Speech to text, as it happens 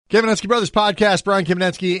Kamenetzky Brothers Podcast, Brian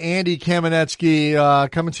Kamenetzky, Andy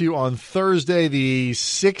Kamenetzky, coming to you on Thursday, the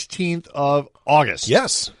 16th of August.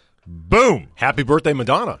 Yes. Boom. Happy birthday,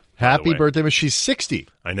 Madonna. Happy birthday. She's 60.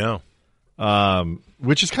 I know.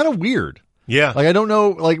 Which is kind of weird. Yeah. Like, I don't know,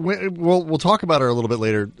 like, we'll talk about her a little bit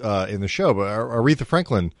later in the show, but Aretha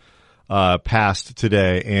Franklin passed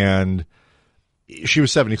today, and she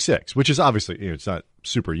was 76, which is obviously, it's not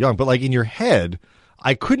super young, but like in your head,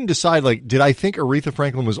 I couldn't decide, like, did I think Aretha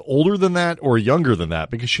Franklin was older than that or younger than that?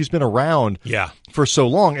 Because she's been around for so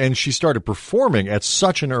long, and she started performing at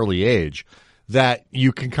such an early age that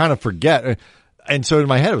you can kind of forget. And so in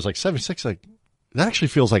my head, it was like 76, like, that actually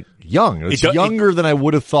feels like young. It's younger than I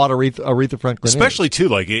would have thought Aretha Franklin especially, too,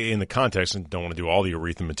 like, in the context, and don't want to do all the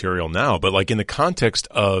Aretha material now, but, like, in the context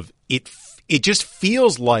of it just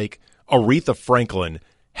feels like Aretha Franklin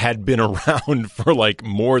had been around for like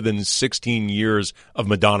more than 16 years of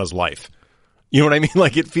Madonna's life. You know what I mean?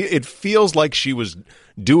 Like it feels like she was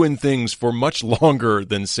doing things for much longer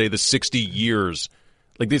than, say, the 60 years.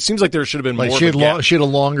 Like it seems like there should have been like more. She had a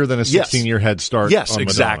longer than a 16-year head start. Yes, on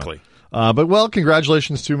exactly. But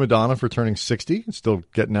congratulations to Madonna for turning 60. Still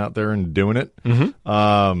getting out there and doing it.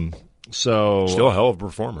 Mm-hmm. So still a hell of a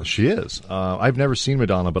performer. She is. I've never seen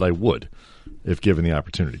Madonna, but I would, if given the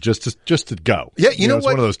opportunity, just to go. Yeah, you know it's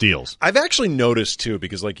what? One of those deals. I've actually noticed too,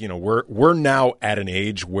 because we're now at an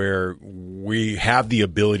age where we have the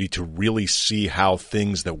ability to really see how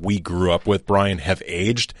things that we grew up with, Brian, have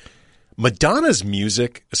aged. Madonna's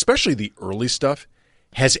music, especially the early stuff,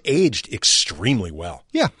 has aged extremely well.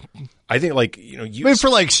 Yeah. I think, for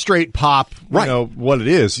like straight pop, right? What it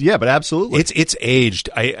is, yeah, but absolutely, it's aged.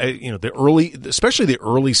 Especially the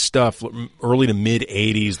early stuff, early to mid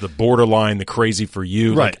 '80s, the Borderline, the Crazy for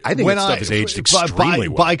You, right? I think that stuff has aged extremely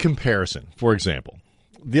well. By comparison, for example,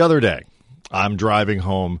 the other day, I'm driving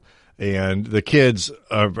home, and the kids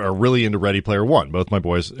are really into Ready Player One. Both my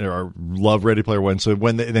boys love Ready Player One, so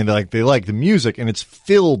when they like the music, and it's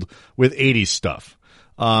filled with '80s stuff.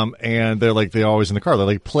 And they're always in the car. They're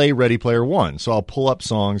like, play Ready Player One. So I'll pull up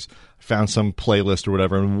songs, found some playlist or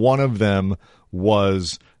whatever, and one of them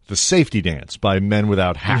was The Safety Dance by Men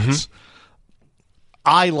Without Hats. Mm-hmm.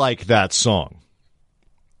 I like that song.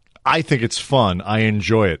 I think it's fun. I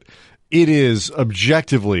enjoy it. It is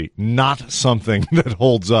objectively not something that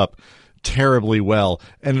holds up terribly well,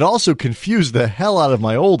 and it also confused the hell out of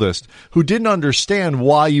my oldest, who didn't understand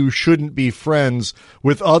why you shouldn't be friends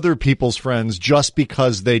with other people's friends just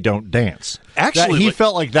because they don't dance. Actually, he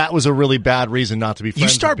felt like that was a really bad reason not to be friends. You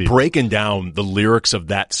start with people. Breaking down the lyrics of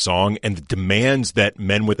that song and the demands that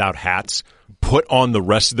Men Without Hats put on the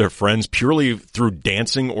rest of their friends purely through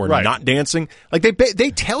dancing or not dancing. Like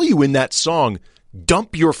they tell you in that song,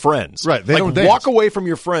 dump your friends. Right? They don't dance. Walk away from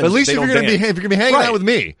your friends. At least if you're going to be hanging out with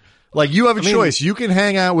me. Like, you have a choice. You can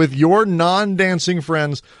hang out with your non-dancing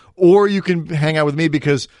friends, or you can hang out with me,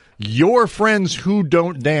 because your friends who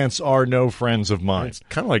don't dance are no friends of mine. It's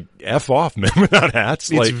kind of like F off, Men Without Hats.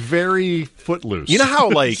 It's very footloose. You know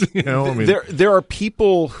how, there are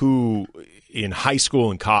people who, in high school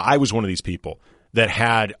and college, I was one of these people that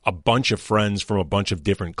had a bunch of friends from a bunch of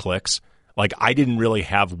different cliques. Like, I didn't really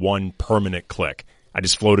have one permanent clique. I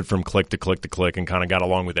just floated from clique to clique to clique and kind of got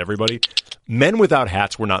along with everybody. Men Without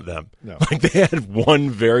Hats were not them. No. Like, they had one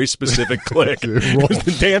very specific clique.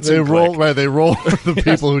 The dancing clique. Right, they roll with the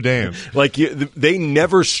people who dance. Like, they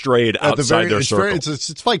never strayed outside their circle.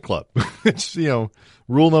 It's Fight Club. It's,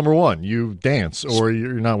 rule number one: you dance or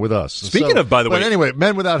you're not with us. Speaking of, by the way, but anyway,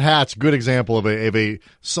 Men Without Hats, good example of a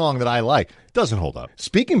song that I like. Doesn't hold up.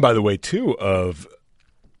 Speaking, by the way, too, of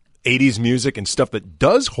 80s music and stuff that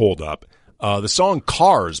does hold up. The song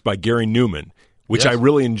Cars by Gary Newman, which I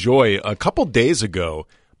really enjoy. A couple days ago,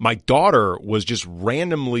 my daughter was just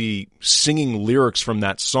randomly singing lyrics from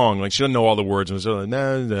that song. Like, she doesn't know all the words. And it was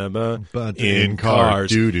like, but in cars.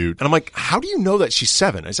 Doo-doo. And I'm like, how do you know that? She's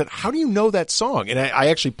 7. I said, how do you know that song? And I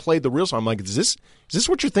actually played the real song. I'm like, is this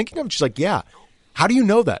what you're thinking of? And she's like, yeah. How do you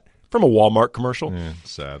know that? From a Walmart commercial. Yeah,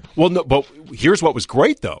 sad. Well, no, but here's what was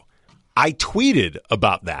great, though. I tweeted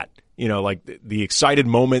about that. Like the excited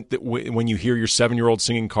moment that when you hear your 7-year-old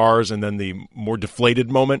singing Cars, and then the more deflated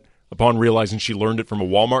moment upon realizing she learned it from a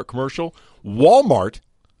Walmart commercial. Walmart,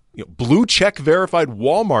 blue check verified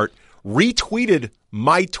Walmart, retweeted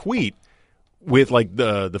my tweet with like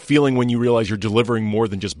the feeling when you realize you're delivering more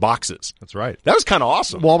than just boxes. That's right. That was kind of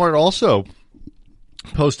awesome. Walmart also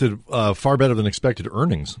posted far better than expected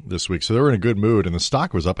earnings this week, so they were in a good mood, and the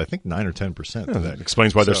stock was up, I think, 9 or 10% today. That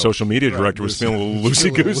explains why their social media director was feeling a little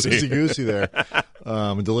loosey-goosey. Loosey-goosey there,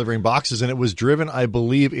 delivering boxes, and it was driven, I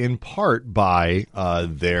believe, in part by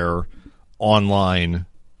their online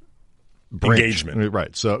engagement.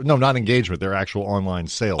 Right. So, no, not engagement. Their actual online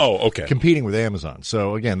sales. Oh, okay. Competing with Amazon.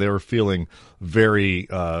 So, again, they were feeling very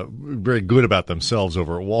very good about themselves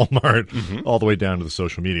over at Walmart, all the way down to the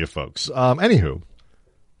social media folks. Anywho,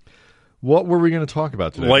 what were we going to talk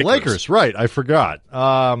about today? Lakers, right. I forgot.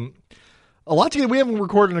 A lot to get. We haven't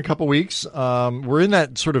recorded in a couple weeks. We're in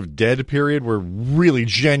that sort of dead period where really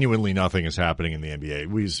genuinely nothing is happening in the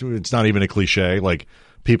NBA. It's not even a cliche. Like,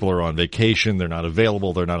 people are on vacation. They're not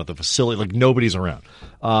available. They're not at the facility. Like, nobody's around.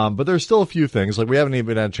 But there's still a few things. Like, we haven't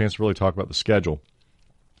even had a chance to really talk about the schedule.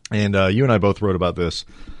 And you and I both wrote about this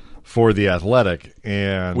for The Athletic.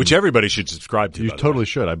 And which everybody should subscribe to. You totally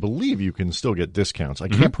should. I believe you can still get discounts. I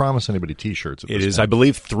can't promise anybody T-shirts. It is, I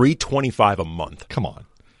believe, $3.25 a month. Come on.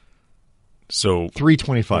 So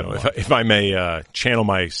 $3.25. If I may channel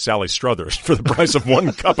my Sally Struthers, for the price of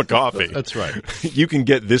one cup of coffee. That's right. You can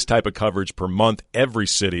get this type of coverage per month, every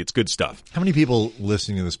city. It's good stuff. How many people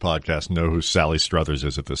listening to this podcast know who Sally Struthers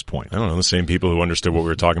is at this point? I don't know. The same people who understood what we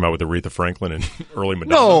were talking about with Aretha Franklin and early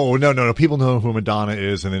Madonna. No. People know who Madonna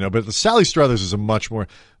is, and they know. But the Sally Struthers is a much more.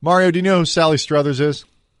 Mario, do you know who Sally Struthers is?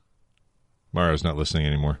 Mario's not listening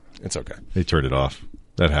anymore. It's okay. He turned it off.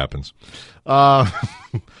 That happens.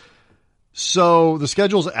 So the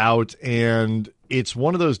schedule's out, and it's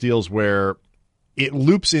one of those deals where it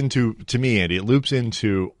loops into, to me, Andy, it loops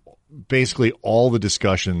into basically all the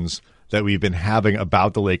discussions that we've been having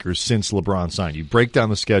about the Lakers since LeBron signed. You break down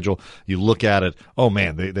the schedule, you look at it, oh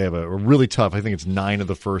man, they have a really tough, I think it's 9 of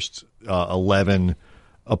the first 11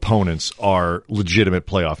 opponents are legitimate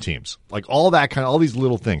playoff teams. Like all these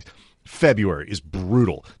little things. February is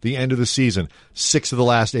brutal. The end of the season, 6 of the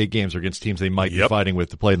last 8 games are against teams they might be fighting with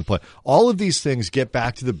to play in the play. All of these things get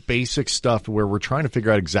back to the basic stuff where we're trying to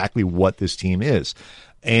figure out exactly what this team is.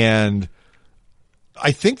 And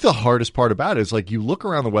I think the hardest part about it is, like, you look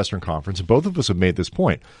around the Western Conference, and both of us have made this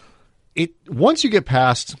point. Once you get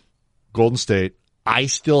past Golden State, I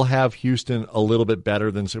still have Houston a little bit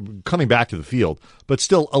better than, coming back to the field, but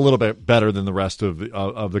still a little bit better than the rest of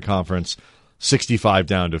the conference. 65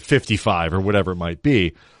 down to 55 or whatever it might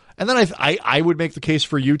be. And then I would make the case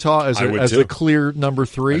for Utah as a clear number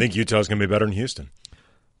 3. I think Utah's going to be better than Houston.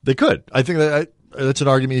 They could. I think that's an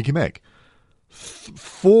argument you can make.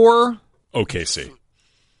 4 OKC.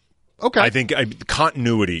 Okay. I think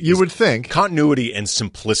continuity. You would think. Continuity and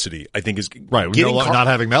simplicity, I think, is right. Not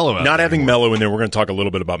having Melo out. Not having Melo in there. We're going to talk a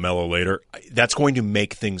little bit about Melo later. That's going to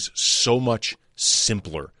make things so much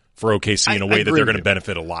simpler for OKC in a way that they're going to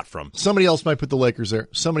benefit a lot from. Somebody else might put the Lakers there.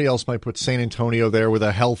 Somebody else might put San Antonio there with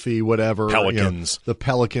a healthy whatever. Pelicans. The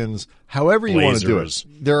Pelicans. However you want to do it. Blazers.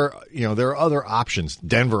 There are other options.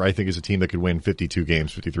 Denver, I think, is a team that could win 52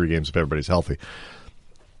 games, 53 games if everybody's healthy.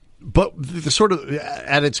 But the sort of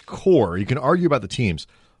at its core, you can argue about the teams.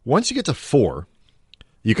 Once you get to 4,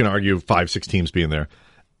 you can argue 5, 6 teams being there.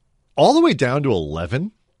 All the way down to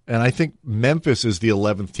 11. And I think Memphis is the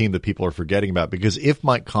 11th team that people are forgetting about, because if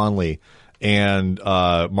Mike Conley and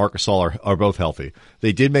Marc Gasol are both healthy,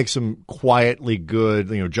 they did make some quietly good.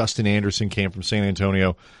 Justin Anderson came from San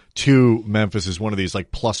Antonio to Memphis as one of these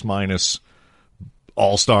like plus minus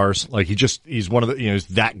all-stars. Like he's one of the he's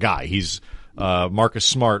that guy. He's Marcus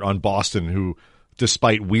Smart on Boston, who,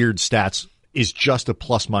 despite weird stats, is just a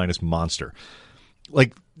plus minus monster.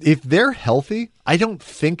 Like, if they're healthy, I don't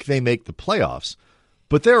think they make the playoffs.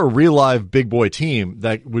 But they're a real live big boy team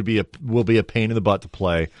that will be a pain in the butt to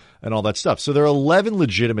play and all that stuff. So there are 11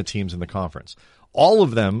 legitimate teams in the conference. All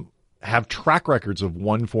of them have track records of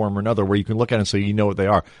one form or another where you can look at it and say you know what they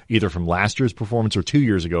are, either from last year's performance or 2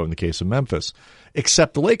 years ago in the case of Memphis,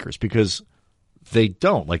 except the Lakers, because they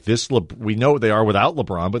don't. Like this, we know what they are without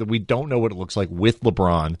LeBron, but we don't know what it looks like with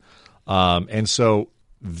LeBron. And so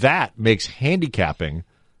that makes handicapping,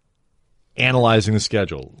 analyzing the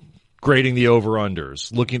schedule, grading the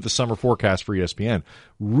over-unders, looking at the summer forecast for ESPN,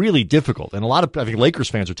 really difficult. And I think Lakers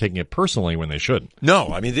fans are taking it personally when they shouldn't. No,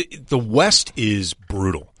 I mean, the West is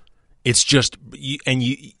brutal. It's just,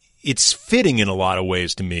 it's fitting in a lot of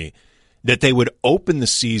ways to me that they would open the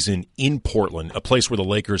season in Portland, a place where the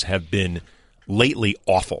Lakers have been lately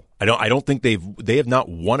awful. I don't think they have not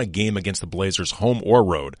won a game against the Blazers, home or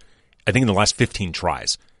road, I think in the last 15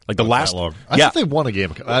 tries. Like the last, I thought they won a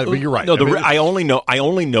game. But you're right. No, I only know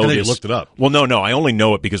this. You looked it up. Well, no, I only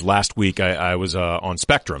know it because last week I was on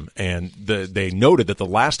Spectrum, and they noted that the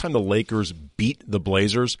last time the Lakers beat the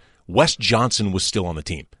Blazers, Wes Johnson was still on the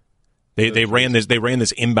team. They ran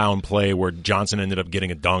this inbound play where Johnson ended up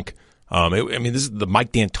getting a dunk. This is the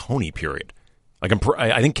Mike D'Antoni period. Like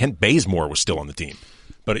I think Kent Bazemore was still on the team.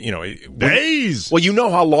 But days. Well, you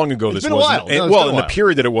know how long ago this been a was. while. And, No, the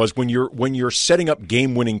period that it was when you're setting up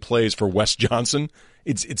game-winning plays for Wes Johnson,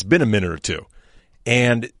 it's been a minute or two,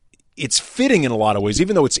 and it's fitting in a lot of ways.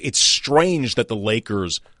 Even though it's strange that the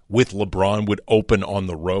Lakers with LeBron would open on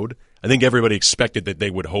the road. I think everybody expected that they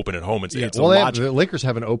would open at home. The Lakers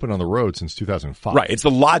haven't opened on the road since 2005. Right. It's the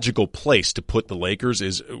logical place to put the Lakers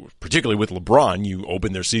is, particularly with LeBron, you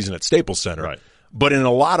open their season at Staples Center. Right. But in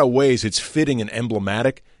a lot of ways, it's fitting and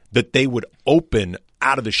emblematic that they would open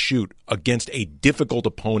out of the chute against a difficult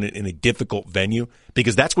opponent in a difficult venue,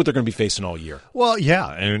 because that's what they're going to be facing all year. Well,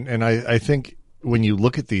 yeah. And I think when you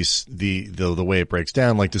look at these, the way it breaks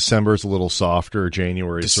down, like December is a little softer,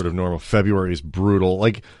 January is sort of normal, February is brutal.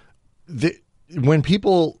 Like, when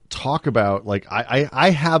people talk about, like, I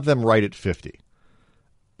have them right at 50.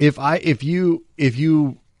 If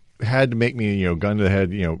you had to make me, gun to the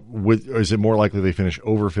head, is it more likely they finish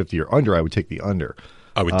over 50 or under? I would take the under.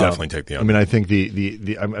 I would definitely take the under. I mean, I think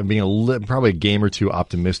I'm being probably a game or two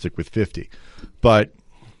optimistic with 50, but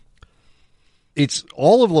it's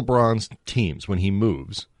all of LeBron's teams when he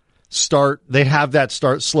moves. They have that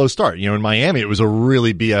slow start. In Miami, it was a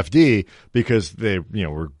really BFD because they,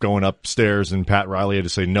 were going upstairs and Pat Riley had to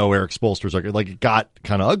say, no, Eric Spoelstra's like it got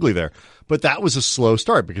kind of ugly there. But that was a slow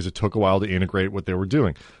start because it took a while to integrate what they were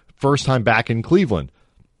doing. First time back in Cleveland,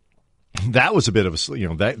 that was a bit of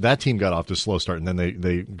a, that team got off to a slow start and then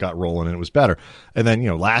they got rolling and it was better. And then,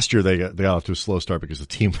 last year they got off to a slow start because the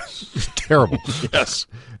team was terrible. Yes.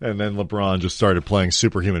 And then LeBron just started playing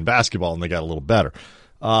superhuman basketball and they got a little better.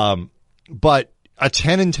 But a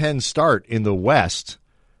 10-10 start in the West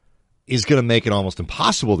is going to make it almost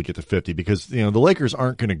impossible to get to 50 because, the Lakers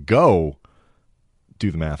aren't going to go,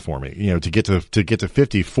 do the math for me, to get to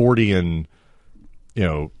 50, 40 and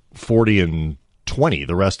 20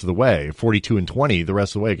 the rest of the way, 42 and 20 the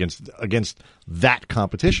rest of the way against that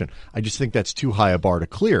competition. I just think that's too high a bar to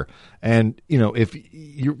clear. And, if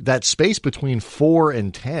that space between 4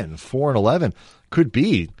 and 10, 4 and 11 could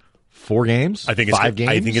be 4 games, I think 5 games.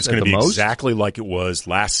 I think it's going to be most. exactly like it was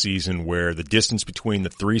last season, where the distance between the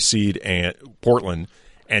 3 seed and Portland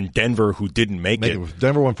and Denver, who didn't make it.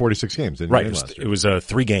 Denver won 46 games. Right. It was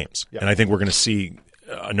 3 games. Yep. And I think we're going to see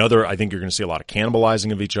I think you're going to see a lot of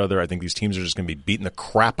cannibalizing of each other. I think these teams are just going to be beating the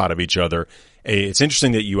crap out of each other. It's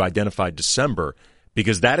interesting that you identified December,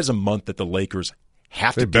 because that is a month that the Lakers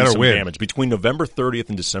have to do some damage. Between November 30th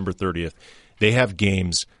and December 30th, they have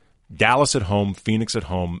games: Dallas at home, Phoenix at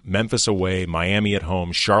home, Memphis away, Miami at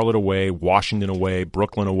home, Charlotte away, Washington away,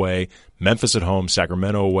 Brooklyn away, Memphis at home,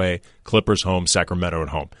 Sacramento away, Clippers home, Sacramento at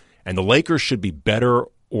home. And the Lakers should be better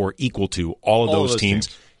or equal to all of those teams.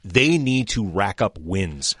 They need to rack up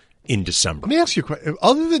wins in December. Let me ask you a question.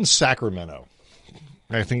 Other than Sacramento,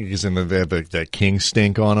 I think he's in the king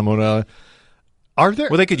stink on him. Are there?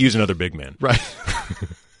 Well, they could use another big man. Right.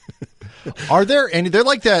 Are there any? They're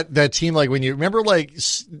like that team, like when you remember like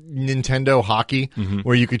Nintendo hockey,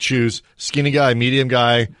 where you could choose skinny guy, medium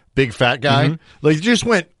guy, big fat guy. Like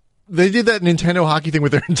they did that Nintendo hockey thing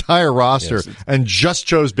with their entire roster and just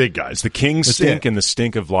chose big guys. The king stink and the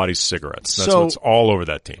stink of Lottie's cigarettes. That's what's all over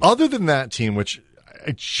that team. Other than that team, which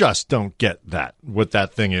I just don't get what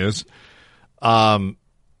that thing is.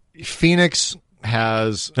 Phoenix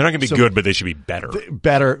has... They're not going to be good, but they should be better.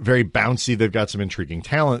 Better, very bouncy. They've got some intriguing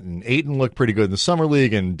talent, and Ayton looked pretty good in the summer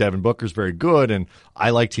league, and Devin Booker's very good, and I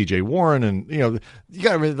like TJ Warren, and you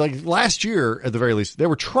got like last year at the very least, they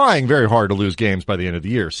were trying very hard to lose games by the end of the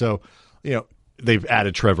year. So, they've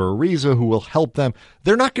added Trevor Ariza, who will help them.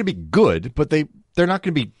 They're not going to be good, but they're not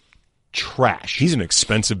going to be trash. He's an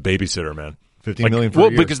expensive babysitter, man. $15 million for a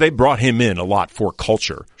year. Because they brought him in a lot for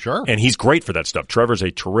culture. Sure. And he's great for that stuff. Trevor's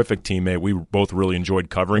a terrific teammate. We both really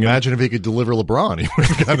enjoyed covering him. Imagine if he could deliver LeBron. He would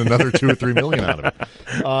have gotten another $2 or $3 million out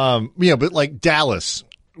of it. But like Dallas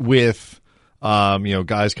with,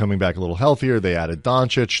 guys coming back a little healthier. They added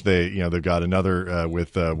Doncic. They've got another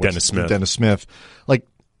with Dennis Smith. Like,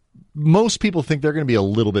 most people think they're going to be a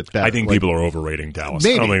little bit better. I think people are overrating Dallas.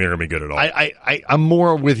 Maybe. I don't think they're going to be good at all. I'm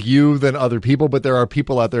more with you than other people, but there are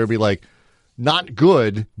people out there who be like, not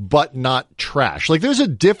good, but not trash. Like, there's a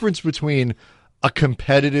difference between a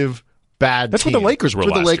competitive bad That's team. what the Lakers were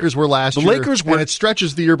last year. The Lakers were last year. The Lakers were, and it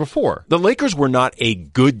stretches the year before. The Lakers were not a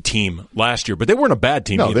good team last year, but they weren't a bad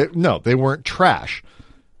team either. They weren't trash.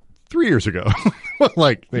 3 years ago,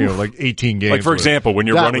 like 18 games. Like, for example, when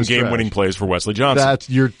you're running game-winning plays for Wesley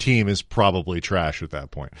Johnson. Your team is probably trash at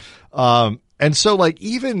that point. And so, like,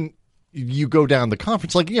 even you go down the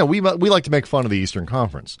conference, like, we like to make fun of the Eastern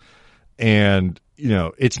Conference. And,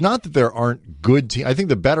 it's not that there aren't good teams. I think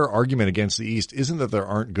the better argument against the East isn't that there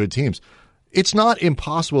aren't good teams. It's not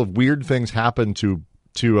impossible if weird things happen to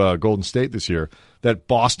to Golden State this year that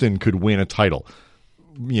Boston could win a title.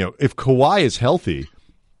 If Kawhi is healthy,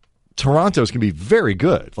 Toronto's going to be very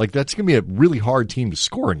good. Like, that's going to be a really hard team to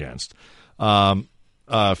score against.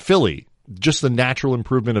 Philly, just the natural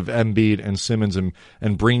improvement of Embiid and Simmons and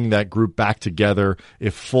bringing that group back together.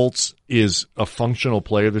 If Fultz is a functional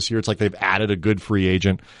player this year, it's like they've added a good free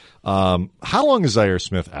agent. How long is Zaire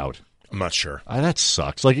Smith out? I'm not sure. That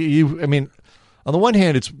sucks. Like, on the one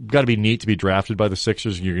hand, it's got to be neat to be drafted by the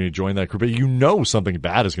Sixers and you're going to join that group, but something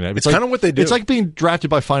bad is going to happen. It's kind of what they do. It's like being drafted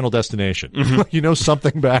by Final Destination. Mm-hmm.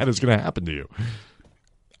 Something bad is going to happen to you.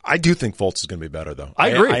 I do think Fultz is going to be better, though. I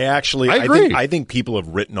agree. I agree. I think people have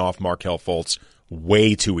written off Markelle Fultz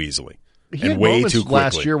way too easily and way too quickly.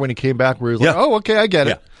 Last year when he came back where he was like, oh, okay, I get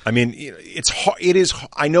it. I mean, it is.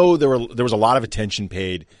 I know there was a lot of attention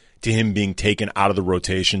paid to him being taken out of the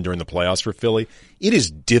rotation during the playoffs for Philly. It is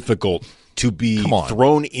difficult to be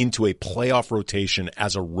thrown into a playoff rotation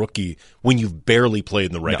as a rookie when you've barely played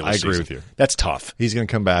in the regular season. I agree with you. That's tough. He's going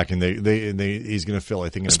to come back and he's going to fill, I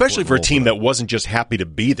think, especially for a team that wasn't just happy to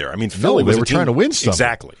be there. I mean, Philly they were trying to win something.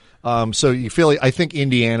 Exactly. So you feel I think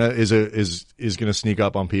Indiana is going to sneak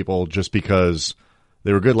up on people just because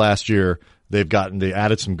they were good last year. They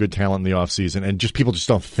added some good talent in the offseason, and people just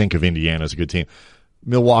don't think of Indiana as a good team.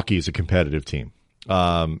 Milwaukee is a competitive team.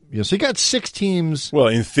 So you got 6 teams. Well,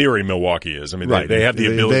 in theory, Milwaukee is. I mean, right. They have the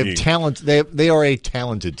ability. They have talent. They are a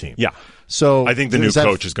talented team. Yeah. So I think the new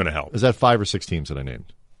coach is going to help. Is that 5 or 6 teams that I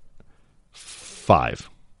named? 5.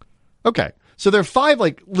 Okay. So there are 5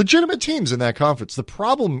 legitimate teams in that conference. The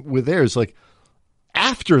problem with theirs,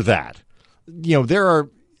 after that, there are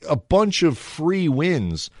a bunch of free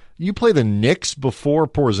wins. You play the Knicks before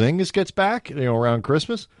Porzingis gets back, around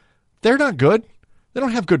Christmas. They're not good. They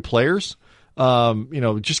don't have good players.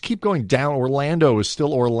 Just keep going down. Orlando is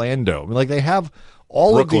still Orlando. I mean, they have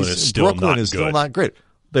all Brooklyn of these. Is still Brooklyn not is good. Still not great.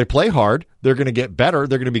 They play hard. They're going to get better.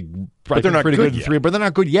 They're going to be but they're not pretty good yet. in 3, but they're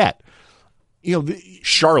not good yet.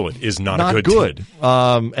 Charlotte is not a good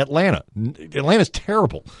team. Atlanta's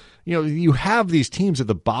terrible. You have these teams at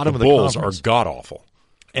the bottom of the Bulls conference. are god awful.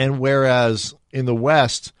 And whereas in the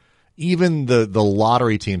West, even the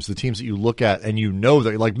lottery teams, the teams that you look at and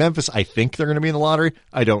that, like Memphis, I think they're going to be in the lottery.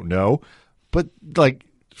 I don't know. But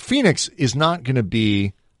Phoenix is not going to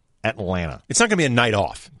be Atlanta. It's not going to be a night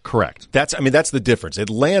off. Correct. That's the difference.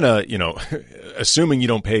 Atlanta, assuming you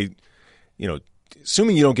don't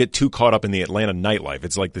assuming you don't get too caught up in the Atlanta nightlife,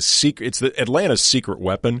 it's like Atlanta's secret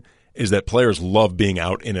weapon is that players love being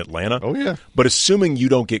out in Atlanta. Oh yeah. But assuming you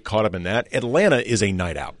don't get caught up in that, Atlanta is a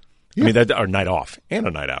night out. Yeah. I mean, or night off and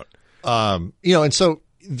a night out. And so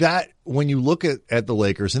that when you look at the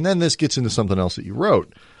Lakers, and then this gets into something else that you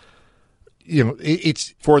wrote,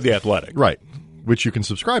 it's for The Athletic, right? Which you can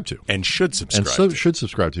subscribe to and should subscribe. Should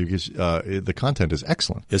subscribe to because the content is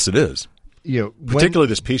excellent. Yes, it is. Particularly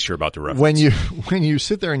this piece you're about to reference. When you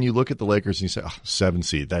sit there and you look at the Lakers and you say, 7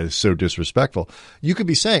 seed, that is so disrespectful. You could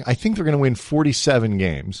be saying, I think they're going to win 47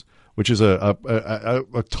 games, which is a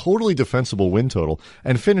totally defensible win total,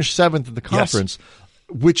 and finish 7th in the conference,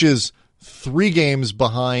 which is 3 games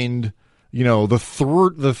behind,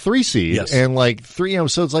 the 3 seed, and 3.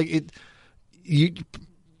 So it's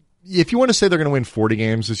if you want to say they're going to win 40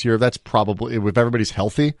 games this year, that's probably, if everybody's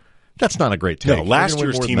healthy, that's not a great take. No, last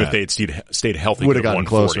year's team, if they had stayed healthy, would have gotten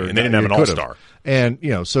closer, and they didn't have an all-star. And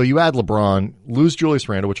so you add LeBron, lose Julius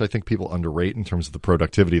Randle, which I think people underrate in terms of the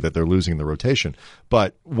productivity that they're losing in the rotation.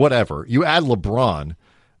 But whatever, you add LeBron,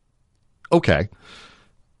 okay.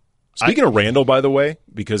 Speaking of Randle, by the way,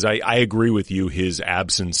 because I agree with you, his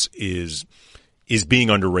absence is being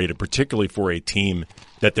underrated, particularly for a team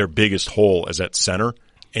that their biggest hole is at center.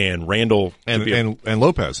 And Randle and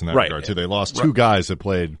Lopez in that regard too. They lost 2 guys that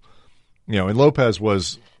played. And Lopez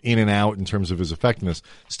was in and out in terms of his effectiveness.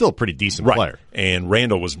 Still a pretty decent player. And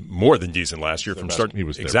Randle was more than decent last year from start. He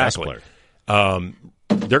was their best player.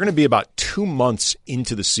 They're going to be about 2 months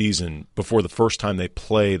into the season before the first time they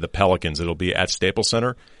play the Pelicans. It'll be at Staples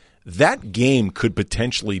Center. That game could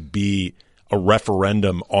potentially be a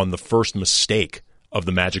referendum on the first mistake of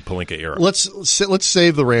the Magic Pelinka era. Let's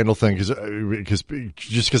save the Randall thing because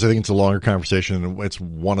I think it's a longer conversation and it's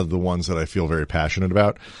one of the ones that I feel very passionate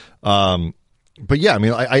about. But yeah, I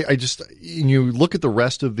mean, I just you look at the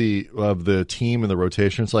rest of the team and the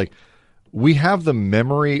rotation. It's like we have the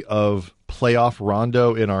memory of playoff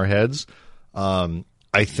Rondo in our heads.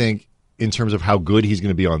 I think in terms of how good he's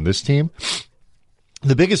going to be on this team,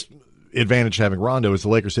 the biggest advantage to having Rondo is the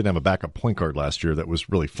Lakers didn't have a backup point guard last year that was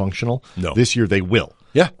really functional. No. This year they will.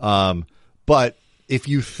 Yeah. But if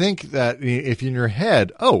you think that, if in your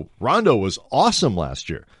head, Rondo was awesome last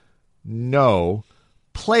year. No,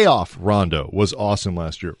 Playoff Rondo was awesome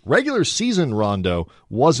last year. Regular season Rondo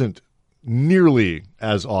wasn't nearly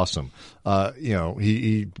as awesome.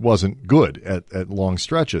 He wasn't good at long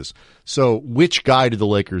stretches. So which guy did the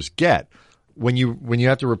Lakers get? When you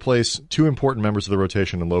have to replace two important members of the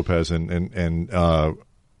rotation in Lopez and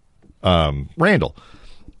Randall,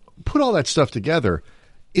 put all that stuff together,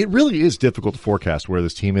 it really is difficult to forecast where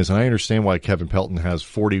this team is. And I understand why Kevin Pelton has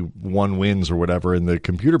 41 wins or whatever in the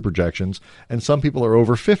computer projections, and some people are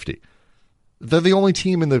over 50. They're the only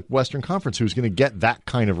team in the Western Conference who's going to get that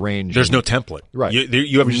kind of range. There's no template. Right.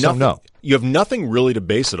 You have nothing. You have nothing really to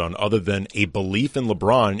base it on other than a belief in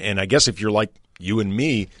LeBron. And I guess if you're like you and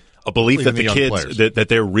me, a belief that the kids that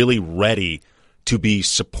they're really ready to be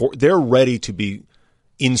they're ready to be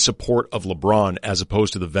in support of LeBron as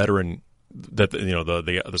opposed to the veteran that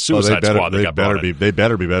the Suicide Squad that got brought in. They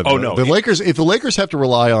better be better. Oh no, if the Lakers have to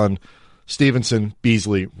rely on Stevenson,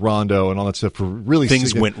 Beasley, Rondo, and all that stuff for really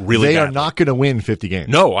things went really they badly. Are not going to win 50 games.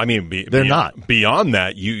 No, I mean they're not. Beyond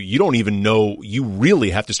that, you don't even know. You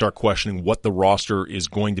really have to start questioning what the roster is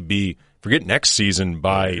going to be. Forget next season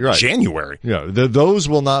by January. Yeah, those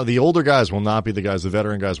will not. The older guys will not be the guys. The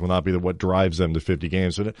veteran guys will not be what drives them to 50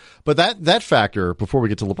 games. But that factor before we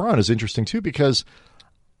get to LeBron is interesting too, because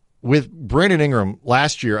with Brandon Ingram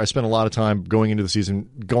last year, I spent a lot of time going into the season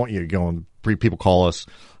going. People call us,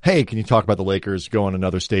 hey, can you talk about the Lakers? Go on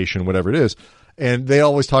another station, whatever it is. And they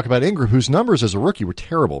always talk about Ingram, whose numbers as a rookie were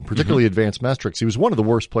terrible, particularly advanced metrics. He was one of the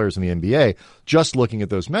worst players in the NBA just looking at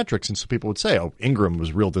those metrics. And so people would say, oh, Ingram was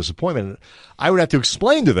a real disappointment. And I would have to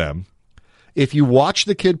explain to them, if you watch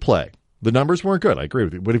the kid play, the numbers weren't good. I agree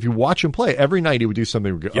with you. But if you watch him play, every night he would do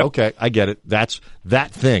something. Okay, I get it. That's that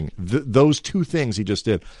thing. Those two things he just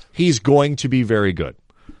did. He's going to be very good.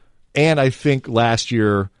 And I think last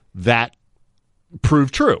year that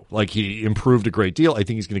proved true. Like, he improved a great deal. I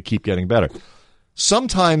think he's going to keep getting better.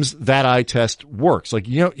 Sometimes that eye test works. Like,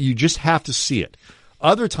 you just have to see it.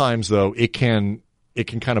 Other times, though, it can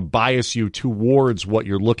kind of bias you towards what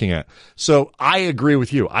you're looking at. So I agree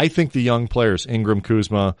with you. I think the young players, Ingram,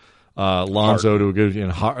 Kuzma, Lonzo, to a good,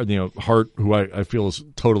 Hart, who I feel is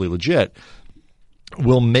totally legit,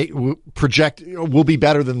 will be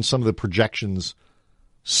better than some of the projections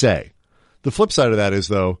say. The flip side of that is,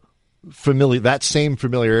 though, that same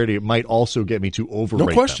familiarity might also get me to overrate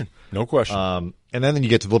them. No question. And then you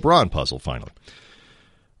get to the LeBron puzzle finally.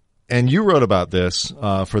 And you wrote about this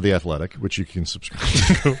for The Athletic, which you can subscribe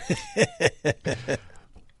to.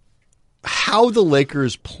 How the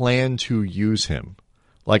Lakers plan to use him.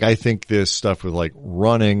 Like, I think this stuff with like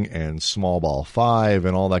running and small ball 5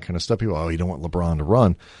 and all that kind of stuff. People, you don't want LeBron to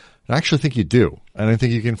run. I actually think you do. And I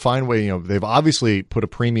think you can find a way, they've obviously put a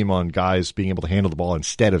premium on guys being able to handle the ball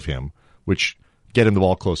instead of him, which get him the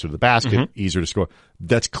ball closer to the basket, easier to score.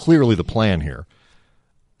 That's clearly the plan here.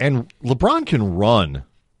 And LeBron can run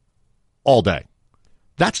all day.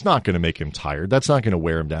 That's not going to make him tired. That's not going to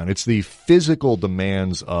wear him down. It's the physical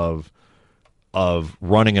demands of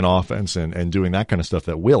running an offense and doing that kind of stuff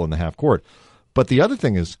that will in the half court. But the other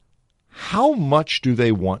thing is, how much do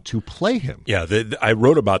they want to play him? Yeah, I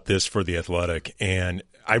wrote about this for The Athletic, and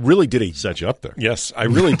I really did set you up there. Yes, I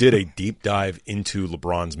really did a deep dive into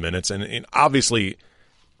LeBron's minutes, and obviously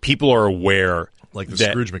people are aware, like the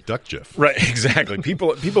Scrooge McDuck gif. Right, exactly.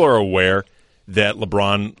 People are aware that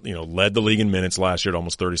LeBron, led the league in minutes last year at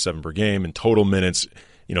almost 37 per game, and total minutes,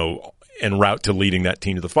 en route to leading that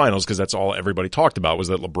team to the finals, because that's all everybody talked about, was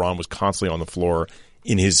that LeBron was constantly on the floor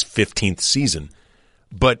in his 15th season.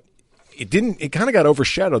 But it kind of got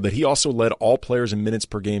overshadowed that he also led all players in minutes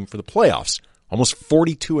per game for the playoffs, almost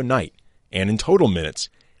 42 a night, and in total minutes,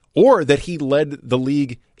 or that he led the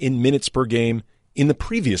league in minutes per game in the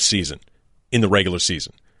previous season, in the regular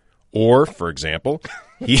season. Or, for example,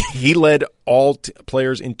 he led all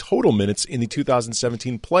players in total minutes in the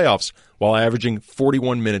 2017 playoffs while averaging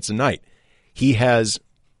 41 minutes a night. He has,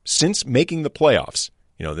 since making the playoffs,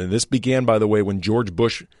 this began, by the way, when George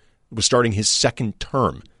Bush was starting his second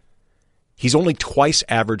term. He's only twice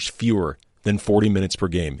averaged fewer than 40 minutes per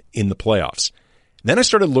game in the playoffs. Then I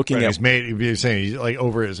started looking at. You're saying he's like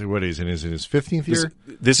over his, what is it? Is it his 15th year?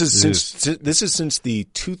 This is since the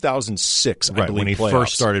 2006, I believe, when he playoffs.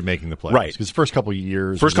 First started making the playoffs. Right, because the first couple of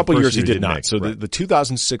years, he did not. So the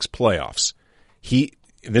 2006 playoffs,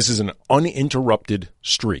 this is an uninterrupted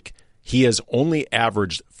streak. He has only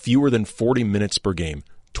averaged fewer than 40 minutes per game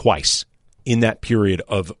twice in that period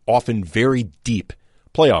of often very deep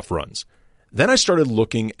playoff runs. Then I started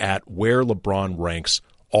looking at where LeBron ranks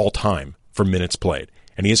all-time for minutes played.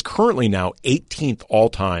 And he is currently now 18th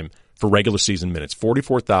all-time for regular season minutes,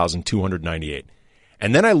 44,298.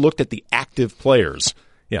 And then I looked at the active players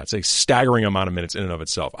Yeah, it's a staggering amount of minutes in and of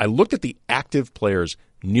itself. I looked at the active players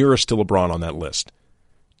nearest to LeBron on that list.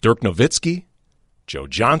 Dirk Nowitzki, Joe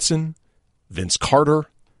Johnson, Vince Carter,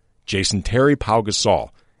 Jason Terry, Pau Gasol.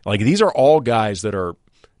 Like, these are all guys that are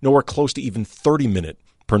nowhere close to even 30-minute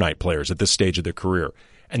per night players at this stage of their career.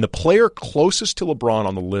 And the player closest to LeBron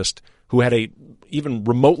on the list who had a even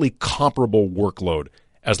remotely comparable workload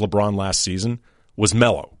as LeBron last season was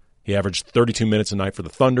Melo. He averaged 32 minutes a night for the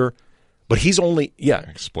Thunder, but he's only,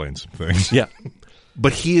 Explain some things. Yeah.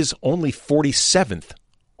 But he is only 47th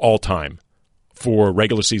all-time for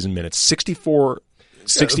regular season minutes. 64,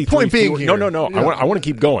 63. Point being fewer. here. No. Yeah. I want to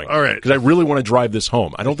keep going. All right. Because I really want to drive this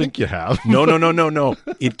home. I don't think you have. No.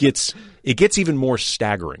 It gets even more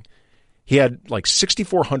staggering. He had like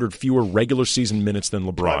 6,400 fewer regular season minutes than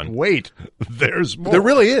LeBron. Wait, there's more. There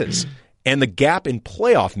really is. And the gap in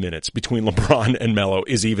playoff minutes between LeBron and Melo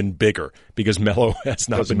is even bigger because Melo has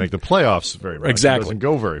not doesn't make the playoffs very much. Exactly. It doesn't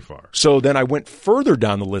go very far. So then I went further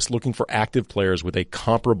down the list looking for active players with a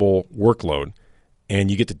comparable workload.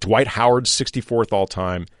 And you get to Dwight Howard, 64th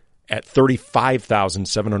all-time at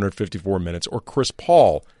 35,754 minutes, or Chris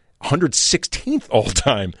Paul, 116th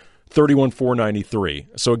all-time, 31,493.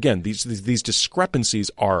 So again, these discrepancies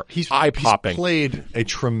are eye-popping. He's played a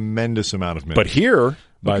tremendous amount of minutes. But here,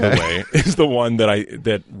 by the way, is the one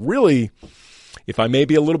that really, if I may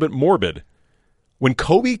be a little bit morbid, when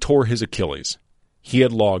Kobe tore his Achilles, he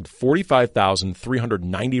had logged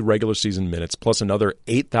 45,390 regular season minutes plus another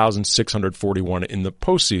 8,641 in the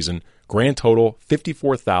postseason. Grand total,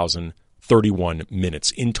 54,031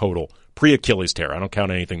 minutes in total pre-Achilles tear. I don't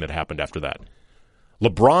count anything that happened after that.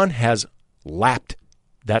 LeBron has lapped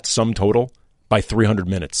that sum total by 300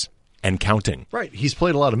 minutes and counting. Right. He's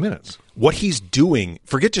played a lot of minutes. What he's doing,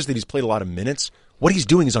 forget just that he's played a lot of minutes, what he's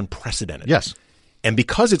doing is unprecedented. Yes. And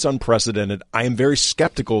because it's unprecedented, I am very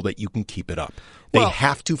skeptical that you can keep it up. They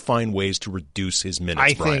have to find ways to reduce his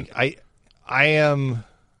minutes, Brian. I am...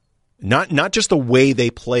 Not just the way they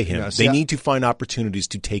play him. They need to find opportunities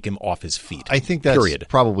to take him off his feet. I think that's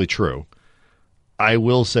probably true. I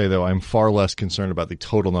will say, though, I'm far less concerned about the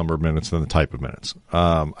total number of minutes than the type of minutes.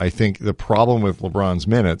 I think the problem with LeBron's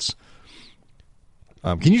minutes...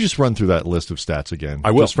 can you just run through that list of stats again?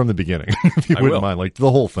 I will. Just from the beginning, if you wouldn't mind. Like,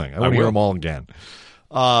 the whole thing. I want to hear them all again.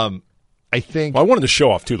 I think... Well, I wanted to show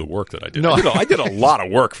off, too, the work that I did. No. I did a lot of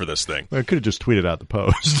work for this thing. I could have just tweeted out the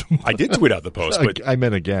post. I did tweet out the post, but... I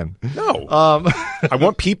meant again. No. I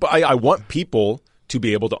want people to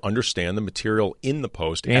be able to understand the material in the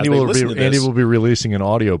post as they listen to this. Andy will be releasing an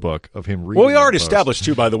audiobook of him reading. Well, we already established,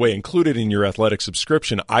 too, by the way, included in your athletic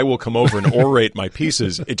subscription, I will come over and orate my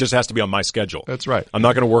pieces. It just has to be on my schedule. That's right. I'm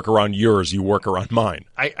not going to work around yours. You work around mine.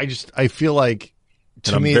 I feel like...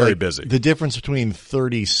 To me, very busy. The difference between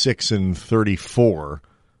 36 and 34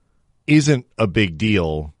 isn't a big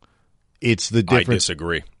deal. It's the difference. I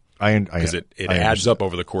disagree. Because it adds up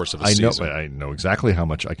over the course of a season. I know exactly how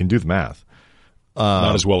much. I can do the math.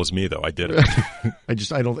 Not as well as me, though. I did it. It's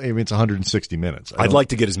 160 minutes. I'd like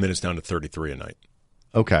to get his minutes down to 33 a night.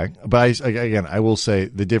 Okay. But I will say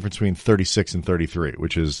the difference between 36 and 33,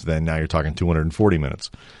 which is then now you're talking 240 minutes,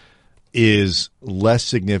 is less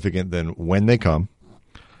significant than when they come.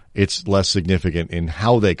 It's less significant in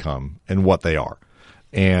how they come and what they are.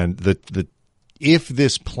 And if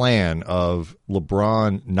this plan of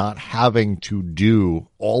LeBron not having to do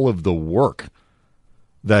all of the work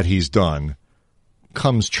that he's done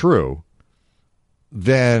comes true,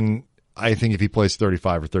 then I think if he plays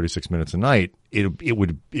 35 or 36 minutes a night, it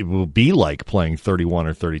will be like playing 31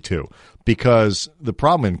 or 32. Because the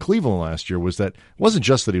problem in Cleveland last year was that it wasn't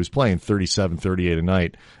just that he was playing 37, 38 a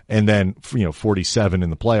night and then 47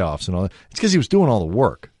 in the playoffs and all that. It's because he was doing all the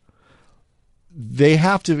work. They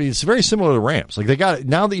have to be. It's very similar to the Rams. Like, they got,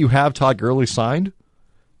 now that you have Todd Gurley signed,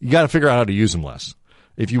 you got to figure out how to use him less.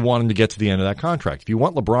 If you want him to get to the end of that contract, if you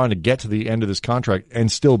want LeBron to get to the end of this contract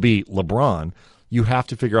and still be LeBron, you have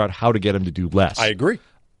to figure out how to get him to do less. I agree.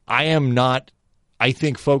 I am not, I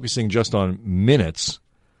think, focusing just on minutes.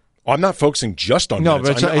 I'm not focusing just on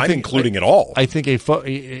minutes. I'm including it all. I think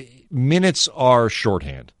minutes are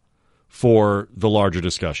shorthand for the larger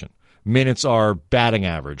discussion. Minutes are batting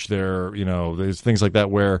average. There's things like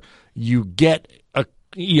that where you get a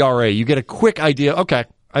ERA, you get a quick idea. Okay,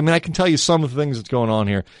 I mean, I can tell you some of the things that's going on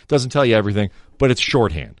here. It doesn't tell you everything, but it's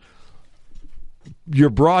shorthand.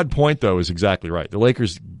 Your broad point, though, is exactly right. The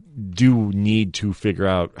Lakers do need to figure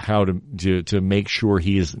out how to make sure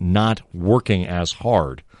he is not working as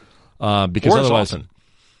hard. Because otherwise,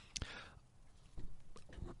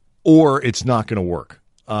 or it's not going to work.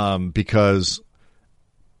 Because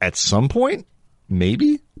at some point,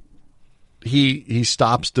 maybe he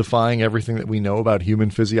stops defying everything that we know about human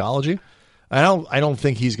physiology. I don't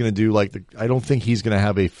think he's going to do I don't think he's going to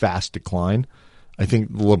have a fast decline. I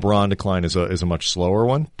think the LeBron decline is a much slower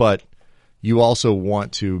one, but you also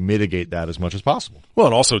want to mitigate that as much as possible. Well,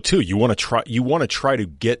 and also too, you want to try to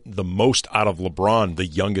get the most out of LeBron, the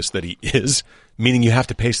youngest that he is, meaning you have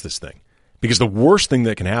to pace this thing. Because the worst thing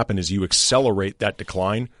that can happen is you accelerate that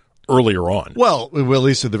decline earlier on. Well, at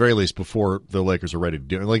least at the very least before the Lakers are ready to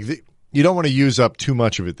do it. You don't want to use up too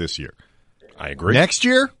much of it this year. I agree. Next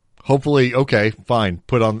year, hopefully, okay, fine.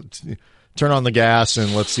 Turn on the gas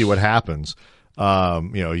and let's see what happens.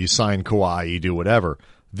 You sign Kawhi, you do whatever.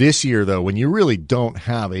 This year, though, when you really don't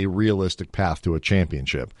have a realistic path to a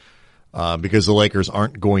championship, because the Lakers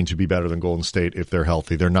aren't going to be better than Golden State if they're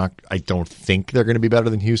healthy. They're not. I don't think they're going to be better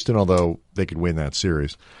than Houston, although they could win that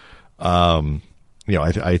series.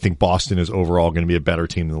 I think Boston is overall going to be a better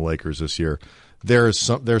team than the Lakers this year. There's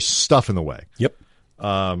stuff in the way. Yep.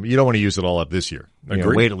 You don't want to use it all up this year.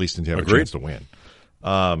 Wait at least until you have a chance to win.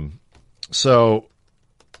 So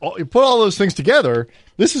you put all those things together.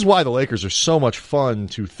 This is why the Lakers are so much fun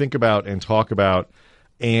to think about and talk about,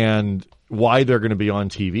 and why they're going to be on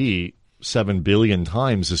TV 7 billion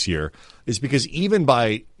times this year is because even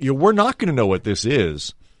we're not going to know what this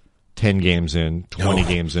is 10 games in, 20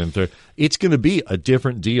 games in. It's going to be a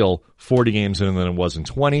different deal 40 games in than it was in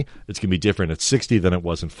 20. It's going to be different at 60 than it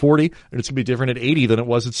was in 40, and it's going to be different at 80 than it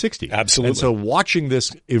was at 60. Absolutely. And so watching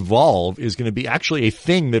this evolve is going to be actually a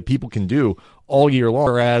thing that people can do all year long,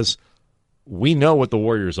 whereas we know what the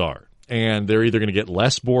Warriors are, and they're either going to get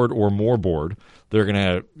less bored or more bored. They're going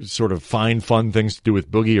to sort of find fun things to do with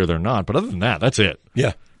Boogie, or they're not. But other than that, that's it.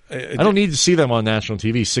 Yeah. I don't need to see them on national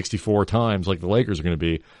TV 64 times like the Lakers are going to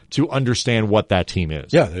be to understand what that team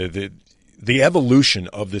is. Yeah, the evolution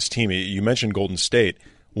of this team. You mentioned Golden State.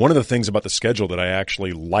 One of the things about the schedule that I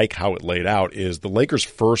actually like how it laid out is the Lakers'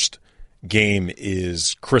 first game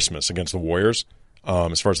is Christmas against the Warriors,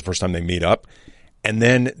 as far as the first time they meet up. And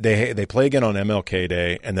then they play again on MLK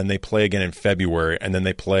Day, and then they play again in February, and then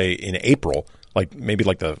they play in April, maybe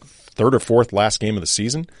the third or fourth last game of the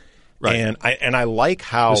season. Right. And I like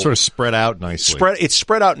how it's sort of spread out nicely. It's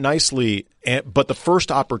spread out nicely, but the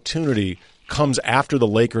first opportunity comes after the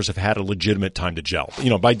Lakers have had a legitimate time to gel.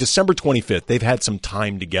 By December 25th, they've had some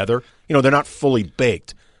time together. They're not fully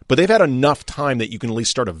baked, but they've had enough time that you can at least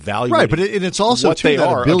start evaluating. Right, but it's also what they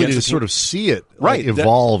are ability to sort of see it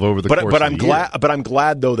evolve over the course of the year. But I'm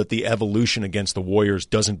glad though that the evolution against the Warriors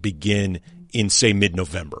doesn't begin in say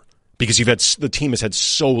mid-November. Because the team has had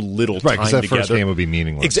so little time together. Right, because that first game would be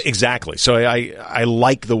meaningless. Exactly. So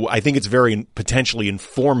I think it's very potentially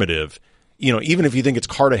informative. Even if you think it's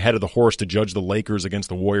cart ahead of the horse to judge the Lakers against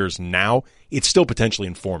the Warriors now, it's still potentially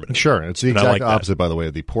informative. Sure. It's the exact opposite, by the way,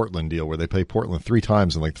 of the Portland deal where they play Portland 3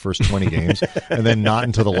 times in the first 20 games and then not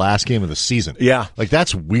until the last game of the season. Yeah.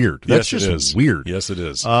 That's weird. That's just weird. Yes, it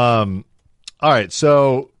is. All right,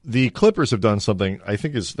 so the Clippers have done something I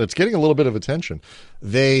think that's getting a little bit of attention.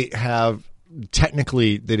 They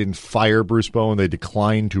didn't fire Bruce Bowen. They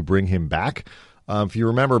declined to bring him back. If you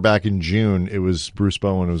remember back in June, it was Bruce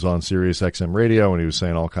Bowen who was on Sirius XM radio, and he was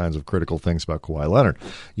saying all kinds of critical things about Kawhi Leonard.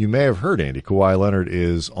 You may have heard, Andy, Kawhi Leonard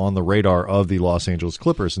is on the radar of the Los Angeles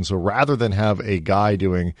Clippers, and so rather than have a guy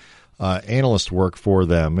doing analyst work for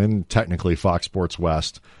them, and technically Fox Sports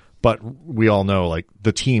West, but we all know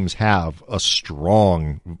the teams have a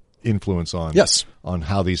strong influence on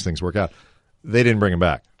how these things work out. They didn't bring him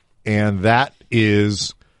back. And that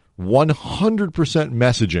is 100%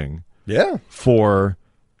 messaging for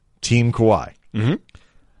Team Kawhi.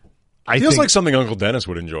 Mm-hmm. Feels like something Uncle Dennis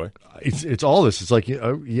would enjoy. It's all this. It's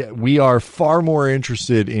we are far more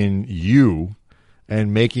interested in you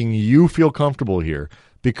and making you feel comfortable here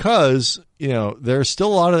because, there's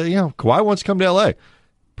still a lot of, Kawhi wants to come to L.A.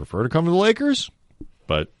 Prefer to come to the Lakers,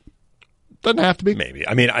 but doesn't have to be. Maybe.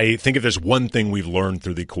 I mean, I think if there's one thing we've learned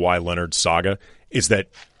through the Kawhi Leonard saga is that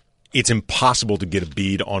it's impossible to get a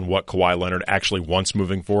bead on what Kawhi Leonard actually wants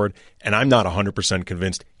moving forward, and I'm not 100%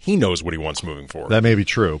 convinced he knows what he wants moving forward. That may be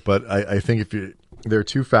true, but I think there are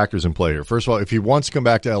two factors in play here. First of all, if he wants to come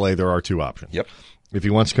back to L.A., there are two options. Yep. If he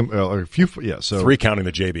wants to come, so 3 counting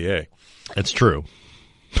the JBA. That's true.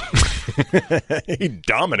 He'd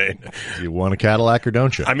dominate. You want a Cadillac or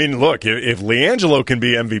don't you? I mean, look, if LiAngelo can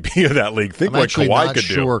be MVP of that league, think what Kawhi could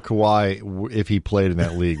do. I'm sure Kawhi, if he played in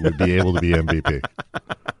that league, would be able to be MVP.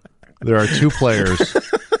 There are two players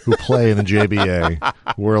who who play in the JBA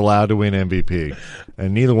were allowed to win MVP,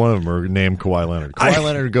 and neither one of them are named Kawhi Leonard. Kawhi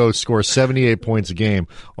Leonard goes score 78 points a game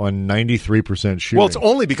on 93% shooting. Well, it's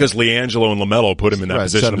only because LiAngelo and LaMelo put him in that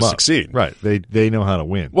position to succeed. Right. They know how to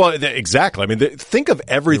win. Well, exactly. I mean, think of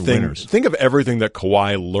everything. Think of everything that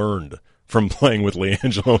Kawhi learned from playing with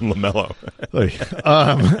LiAngelo and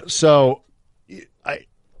LaMelo. So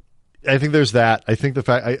I think there's that. I think the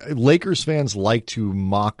fact Lakers fans like to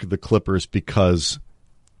mock the Clippers because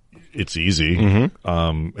it's easy,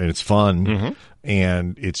 and it's fun,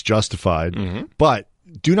 and it's justified. But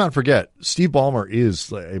do not forget, Steve Ballmer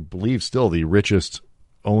is, I believe, still the richest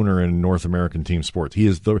owner in North American team sports.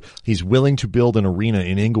 He's willing to build an arena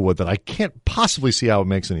in Inglewood that I can't possibly see how it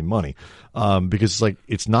makes any money, because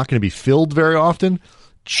it's not going to be filled very often,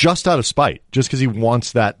 just out of spite, just because he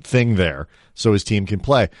wants that thing there so his team can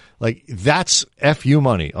play. That's FU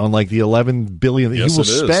money on the $11 billion. Yes, he will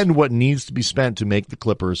spend what needs to be spent to make the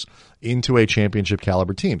Clippers into a championship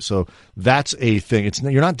caliber team. So that's a thing.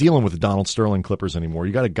 You're not dealing with the Donald Sterling Clippers anymore.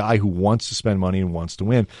 You got a guy who wants to spend money and wants to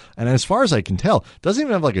win. And as far as I can tell, doesn't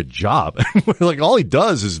even have a job. All he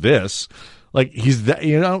does is this. He's that,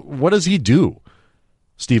 what does he do?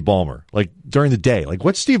 Steve Ballmer, during the day,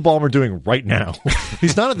 what's Steve Ballmer doing right now?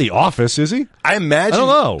 He's not at the office, is he? I imagine. I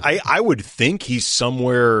don't know. I would think he's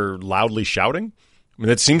somewhere loudly shouting. I mean,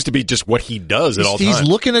 that seems to be just what he does at all times. He's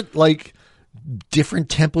looking at different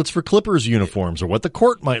templates for Clippers uniforms or what the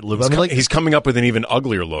court might look. He's coming up with an even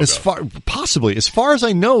uglier logo. As far as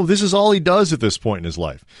I know, this is all he does at this point in his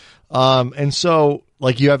life. And so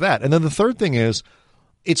you have that, and then the third thing is,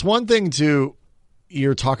 it's one thing to.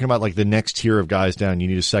 You're talking about the next tier of guys down. You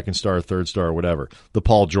need a second star, a third star, or whatever. The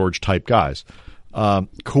Paul George type guys.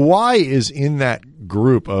 Kawhi is in that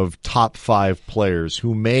group of top 5 players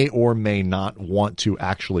who may or may not want to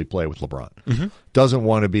actually play with LeBron. Doesn't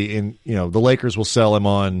want to be in, the Lakers will sell him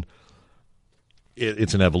on.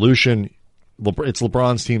 It's an evolution. It's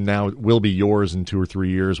LeBron's team now. It will be yours in 2 or 3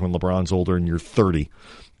 years when LeBron's older and you're 30.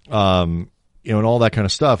 And all that kind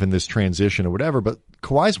of stuff in this transition or whatever. But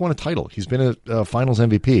Kawhi's won a title. He's been a Finals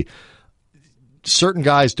MVP. Certain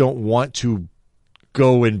guys don't want to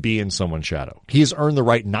go and be in someone's shadow. He has earned the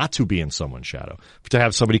right not to be in someone's shadow, to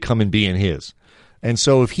have somebody come and be in his. And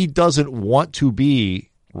so if he doesn't want to be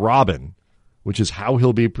Robin, which is how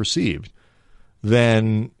he'll be perceived,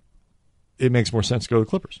 then it makes more sense to go to the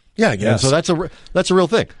Clippers. Yeah, I guess. And so that's a real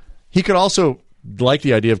thing. He could also like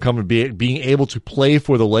the idea of being able to play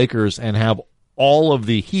for the Lakers and have all of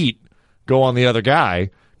the heat go on the other guy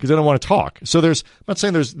because they don't want to talk. So I'm not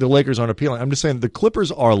saying the Lakers aren't appealing. I'm just saying the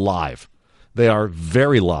Clippers are live. They are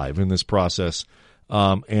very live in this process.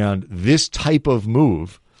 And this type of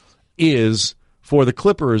move is, for the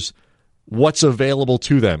Clippers, what's available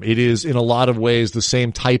to them. It is, in a lot of ways, the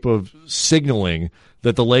same type of signaling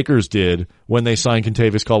that the Lakers did when they signed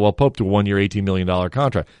Kentavious Caldwell-Pope to a 1-year, $18 million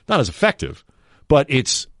contract. Not as effective, but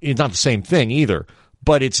it's not the same thing either.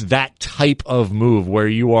 But it's that type of move where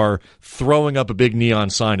you are throwing up a big neon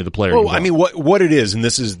sign to the player. Well, I mean, what it is, and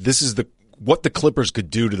this is what the Clippers could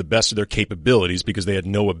do to the best of their capabilities, because they had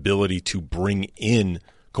no ability to bring in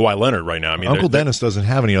Kawhi Leonard right now. I mean, Uncle Dennis doesn't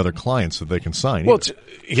have any other clients that they can sign. Well,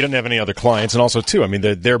 he doesn't have any other clients, and also too, I mean,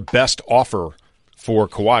 their best offer for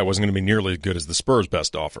Kawhi wasn't going to be nearly as good as the Spurs'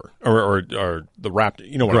 best offer, or the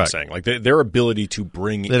Raptors. You know what I'm saying? Their ability to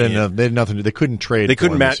bring they had nothing. They couldn't trade. They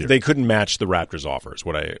couldn't match. They couldn't match the Raptors' offers.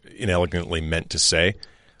 What I inelegantly meant to say,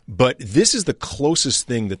 but this is the closest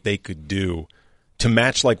thing that they could do to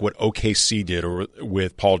match what OKC did or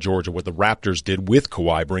with Paul George, or what the Raptors did with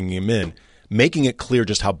Kawhi, bringing him in, making it clear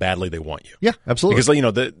just how badly they want you. Yeah, absolutely.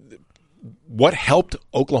 Because what helped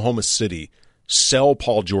Oklahoma City sell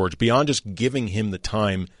Paul George, beyond just giving him the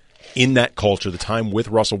time in that culture, the time with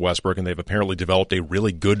Russell Westbrook, and they've apparently developed a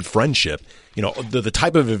really good friendship. The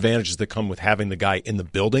type of advantages that come with having the guy in the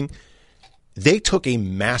building. They took a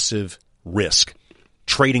massive risk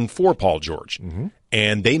trading for Paul George.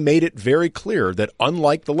 And they made it very clear that,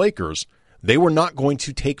 unlike the Lakers, they were not going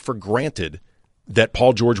to take for granted that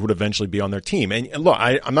Paul George would eventually be on their team. And look,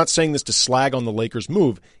 I'm not saying this to slag on the Lakers'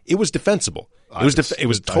 move. It was defensible. It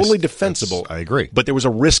was totally defensible. I agree. But there was a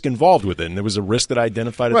risk involved with it, and there was a risk that I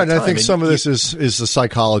identified at the time. Right, and I think some of this is the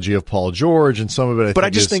psychology of Paul George, and some of it I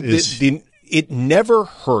think it never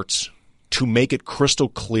hurts to make it crystal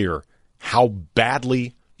clear how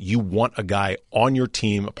badly you want a guy on your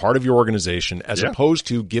team, a part of your organization, as opposed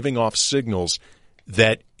to giving off signals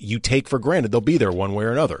that you take for granted they'll be there one way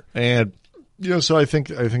or another. And so I think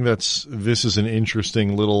this is an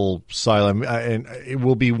interesting little silo, and it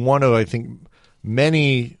will be one of, I think,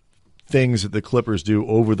 many things that the Clippers do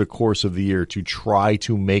over the course of the year to try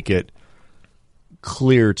to make it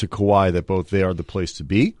clear to Kawhi that both they are the place to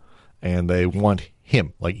be, and they want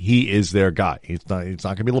him. Like, he is their guy. It's not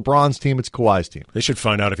going to be LeBron's team. It's Kawhi's team. They should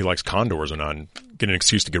find out if he likes condors or not and get an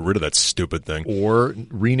excuse to get rid of that stupid thing. Or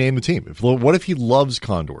rename the team. What if he loves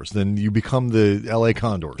condors? Then you become the L.A.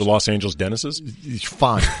 Condors. The Los Angeles Dennises?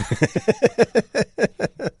 Fine.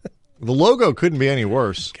 The logo couldn't be any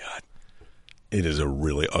worse. God. It is a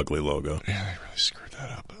really ugly logo. Yeah, they really screwed that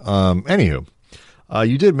up. Anywho.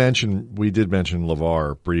 We did mention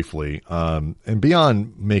LeVar briefly, and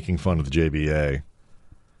beyond making fun of the JBA,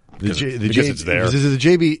 because it's there. Is it the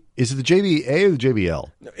JBA or the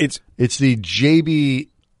JBL? It's the JBL.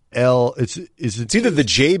 It's either the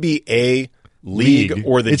JBA League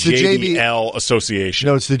or the JBL Association.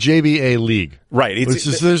 No, it's the JBA League. Right.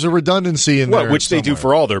 There's a redundancy in there, which they do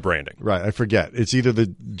for all their branding. Right. I forget. It's either the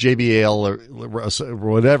JBL or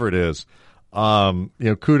whatever it is.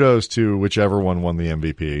 Kudos to whichever one won the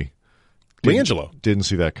MVP. D'Angelo. Didn't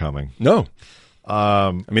see that coming. No.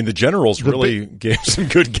 The Generals really gave some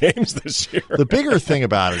good games this year. The bigger thing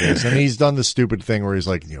about it is, and he's done the stupid thing where he's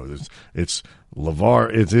like, it's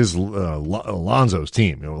LeVar, it is Lonzo's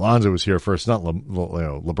team. Lonzo was here first, not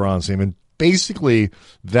LeBron's team. And basically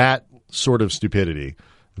that sort of stupidity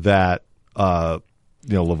that,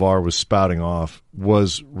 LeVar was spouting off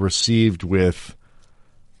was received with,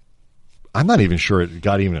 I'm not even sure it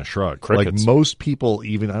got even a shrug. Crickets. Like most people,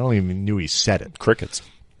 I don't even knew he said it. Crickets.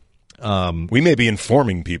 We may be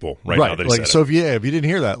informing people right now that he said so it. if you didn't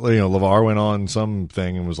hear that, LeVar went on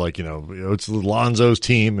something and was like, it's Lonzo's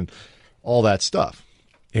team and all that stuff.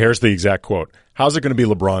 Here's the exact quote. How's it going to be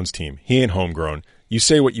LeBron's team? He ain't homegrown. You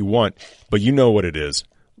say what you want, but you know what it is.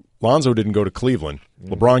 Lonzo didn't go to Cleveland.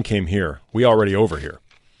 LeBron came here. We already over here.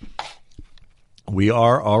 We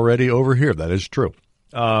are already over here. That is true.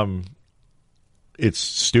 It's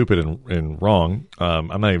stupid and wrong.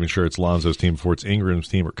 I'm not even sure it's Lonzo's team before it's Ingram's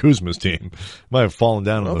team or Kuzma's team. Might have fallen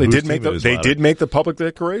down. They did make the public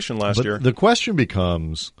declaration last year. The question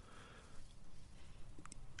becomes: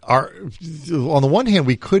 on the one hand,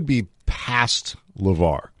 we could be past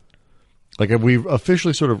LeVar. Like, have we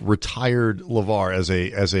officially sort of retired LeVar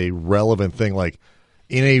as a relevant thing? Like,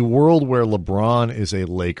 in a world where LeBron is a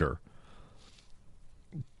Laker,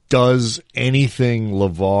 does anything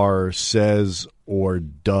LeVar says or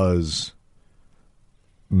does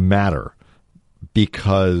matter?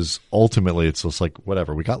 Because ultimately it's just like,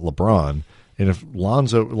 whatever, we got LeBron. And if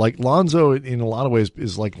Lonzo in a lot of ways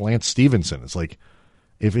is like Lance Stevenson. It's like,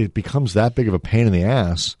 if it becomes that big of a pain in the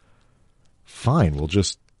ass, fine, we'll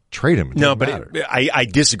just trade him. No, but I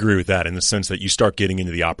disagree with that in the sense that you start getting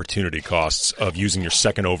into the opportunity costs of using your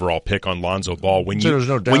second overall pick on Lonzo Ball when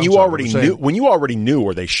you already knew,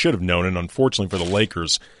 or they should have known. And unfortunately for the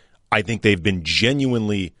Lakers, I think they've been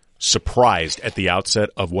genuinely surprised at the outset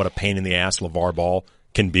of what a pain in the ass LeVar Ball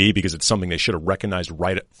can be, because it's something they should have recognized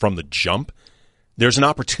right from the jump. There's an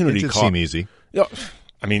opportunity cost. It did seem easy.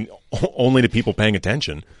 Only to people paying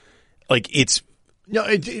attention. Like, it's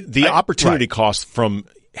the opportunity cost from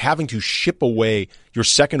having to ship away your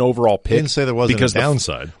second overall pick. I didn't say there wasn't a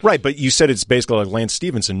downside. Right, but you said it's basically like Lance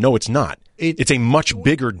Stevenson. No, it's not. It's a much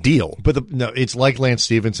bigger deal. But it's like Lance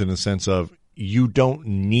Stevenson in the sense of you don't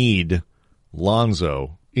need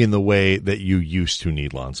Lonzo in the way that you used to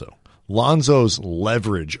need Lonzo. Lonzo's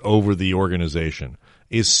leverage over the organization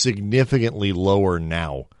is significantly lower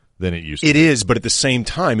now than it used to be. It is, but at the same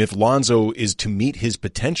time, if Lonzo is to meet his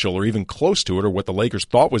potential or even close to it, or what the Lakers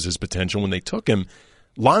thought was his potential when they took him,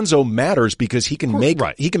 Lonzo matters because he can make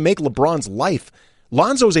LeBron's life.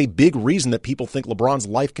 Lonzo's a big reason that people think LeBron's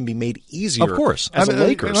life can be made easier. Of course, as a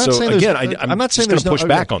Laker. So again, I'm not saying there's no push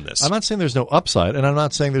back on this. I'm not saying there's no upside, and I'm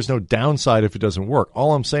not saying there's no downside if it doesn't work.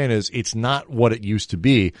 All I'm saying is it's not what it used to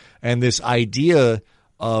be, and this idea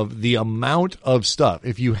of the amount of stuff.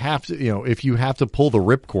 If you have to pull the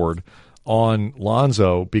ripcord on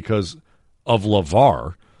Lonzo because of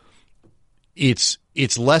LeVar, it's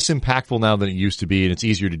less impactful now than it used to be, and it's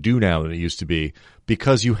easier to do now than it used to be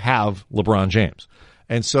because you have LeBron James.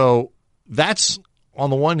 And so that's, on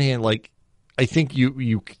the one hand, like, I think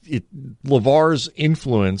LeVar's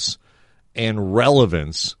influence and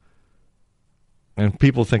relevance, and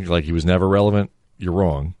people think like he was never relevant. You're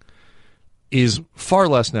wrong. Is far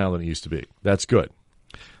less now than it used to be. That's good.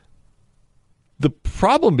 The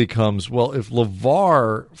problem becomes, well, if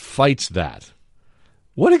LeVar fights that,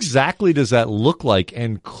 what exactly does that look like?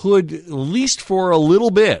 And could, at least for a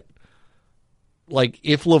little bit, like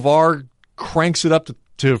if LeVar cranks it up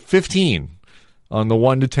to 15 on the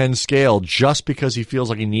 1 to 10 scale just because he feels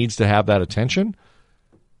like he needs to have that attention,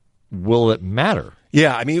 will it matter?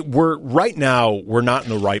 Yeah, I mean, we're not in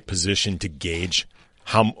the right position to gauge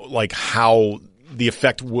how the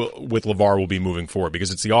effect with LeVar will be moving forward,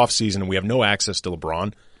 because it's the offseason and we have no access to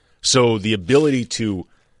LeBron. So the ability to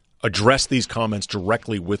address these comments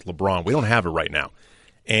directly with LeBron, we don't have it right now.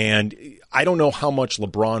 And I don't know how much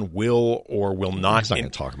LeBron will or will not. He's not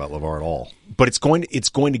going to talk about LeVar at all. But it's going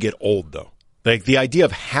to get old, though. Like, the idea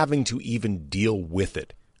of having to even deal with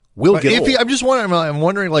it will get old. I'm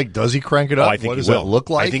wondering, like, does he crank it up? I think what does he will. that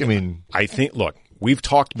look like? I think, look, we've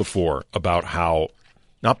talked before about how,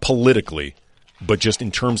 not politically, but just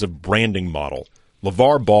in terms of branding model,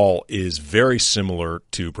 LeVar Ball is very similar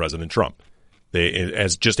to President Trump.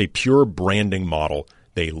 As just a pure branding model,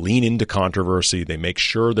 they lean into controversy, they make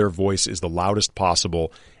sure their voice is the loudest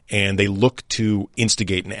possible, and they look to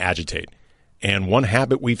instigate and agitate. And one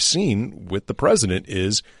habit we've seen with the president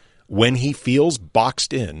is when he feels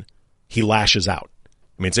boxed in, he lashes out.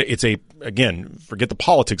 I mean, again, forget the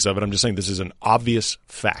politics of it. I'm just saying this is an obvious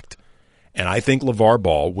fact. And I think LeVar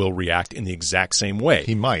Ball will react in the exact same way.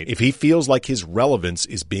 He might. If he feels like his relevance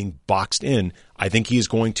is being boxed in, I think he is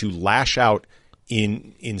going to lash out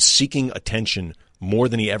in seeking attention more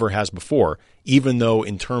than he ever has before, even though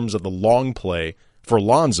in terms of the long play for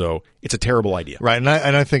Lonzo, it's a terrible idea. Right, and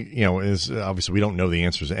I think, is obviously we don't know the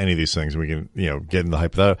answers to any of these things. We can, get in the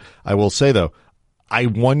hypothetical. I will say, though, I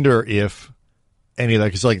wonder if any of that,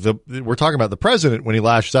 because like we're talking about the president when he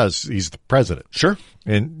lashes out, he's the president. Sure.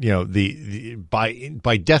 And, the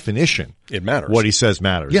by definition, it matters. What he says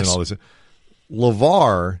matters. Yes. And all this.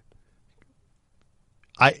 LeVar,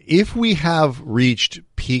 if we have reached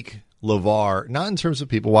peak LeVar, not in terms of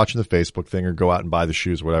people watching the Facebook thing or go out and buy the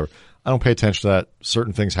shoes or whatever. I don't pay attention to that.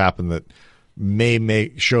 Certain things happen that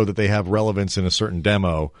may show that they have relevance in a certain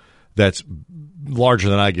demo that's larger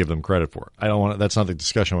than I give them credit for. I don't want to, that's not the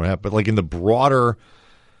discussion I want to have. But like in the broader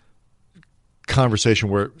conversation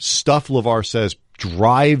where stuff LeVar says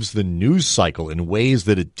drives the news cycle in ways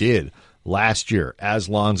that it did last year as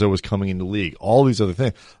Lonzo was coming into the league, all these other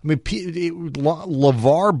things. I mean,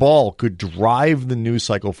 LeVar Ball could drive the news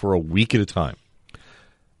cycle for a week at a time.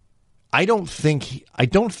 I don't think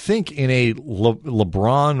in a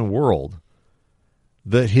LeBron world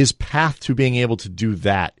that his path to being able to do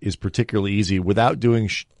that is particularly easy without doing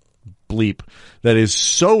bleep that is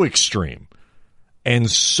so extreme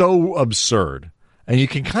and so absurd. And you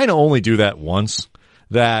can kind of only do that once.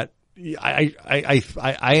 That you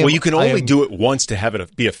can only do it once to have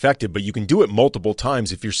it be effective, but you can do it multiple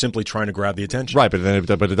times if you're simply trying to grab the attention. Right, but it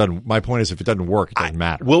doesn't. My point is, if it doesn't work, it doesn't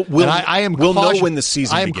matter. We'll know when the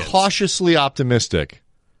season begins. I am cautiously optimistic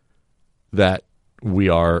that we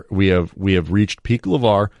have reached peak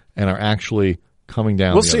LeVar and are actually coming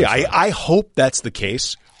down. We'll see. I hope that's the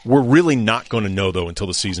case. We're really not going to know though until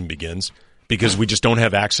the season begins, because we just don't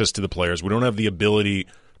have access to the players. We don't have the ability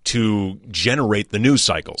to generate the news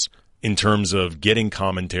cycles in terms of getting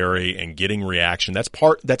commentary and getting reaction. That's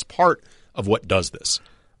part of what does this.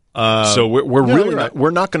 So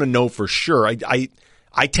we're not going to know for sure.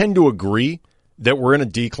 I tend to agree that we're in a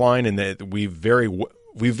decline and that we very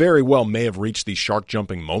well may have reached the shark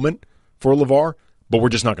jumping moment for LeVar, but we're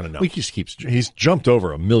just not going to know. He's jumped over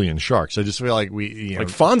 1 million sharks. I just feel like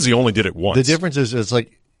Fonzie only did it once. The difference is it's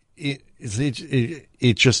like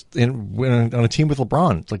it just on a team with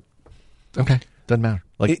LeBron. It's like, okay, doesn't matter.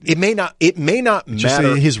 Like it may not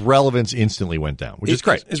matter. His relevance instantly went down, which is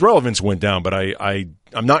great. His relevance went down, but I'm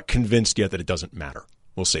not convinced yet that it doesn't matter.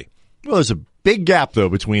 We'll see. Well, there's a big gap though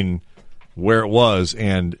between where it was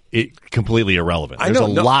and it completely irrelevant. There's a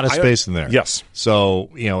lot of space in there. Yes.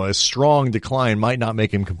 So, a strong decline might not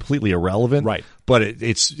make him completely irrelevant. Right. But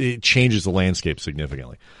it changes the landscape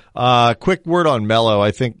significantly. Quick word on Melo.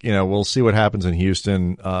 I think, we'll see what happens in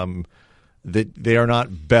Houston. That they are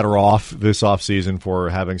not better off this offseason for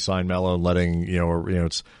having signed Melo and letting,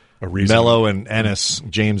 it's Melo and Ennis,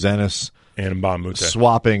 James Ennis. And Mbamute.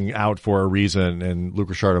 Swapping out for Ariza and Luke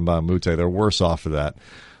Richard and Mbamute. They're worse off for that.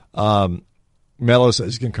 Melo says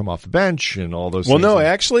he's going to come off the bench and all those things. Well, no,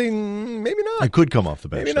 actually, maybe not. I could come off the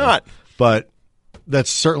bench. Maybe not. But that's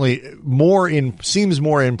certainly seems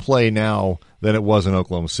more in play now than it was in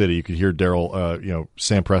Oklahoma City. You could hear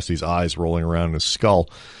Sam Presti's eyes rolling around in his skull.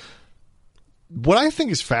 What I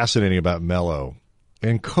think is fascinating about Melo,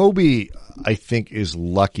 and Kobe, I think, is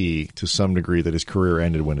lucky to some degree that his career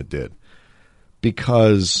ended when it did,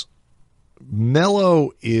 because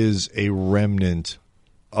Melo is a remnant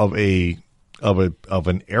of an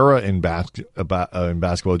era in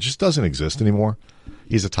basketball. It just doesn't exist anymore.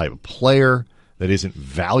 He's a type of player that isn't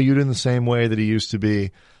valued in the same way that he used to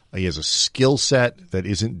be. He has a skill set that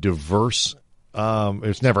isn't diverse.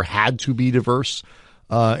 It's never had to be diverse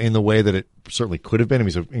in the way that it certainly could have been. I mean,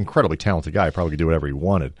 he's an incredibly talented guy. He probably could do whatever he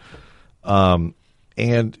wanted. And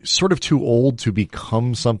and sort of too old to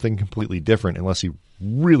become something completely different unless he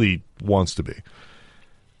really wants to be.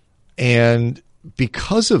 And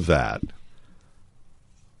because of that,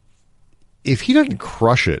 if he doesn't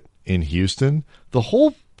crush it in Houston, the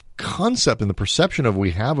whole concept and the perception of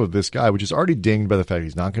we have of this guy, which is already dinged by the fact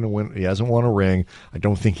he's not going to win. He hasn't won a ring. I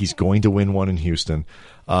don't think he's going to win one in Houston.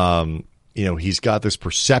 He's got this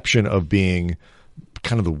perception of being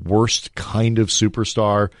kind of the worst kind of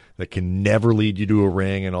superstar that can never lead you to a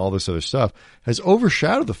ring and all this other stuff has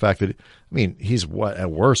overshadowed the fact that, he's at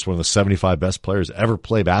worst one of the 75 best players to ever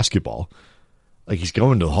play basketball. Like, he's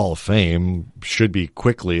going to the Hall of Fame, should be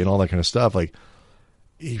quickly and all that kind of stuff. Like,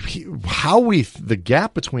 the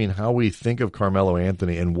gap between how we think of Carmelo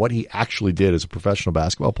Anthony and what he actually did as a professional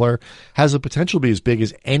basketball player has the potential to be as big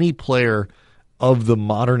as any player of the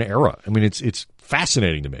modern era. It's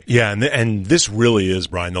fascinating to me. Yeah, and this really is,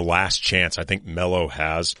 Brian, the last chance I think Melo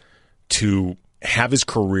has to have his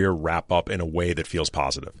career wrap up in a way that feels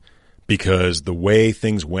positive, because the way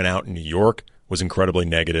things went out in New York was incredibly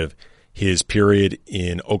negative. His period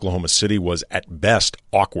in Oklahoma City was at best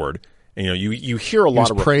awkward. And, you hear a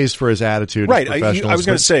lot of praise for his attitude, right? I was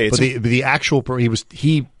going to say, but the actual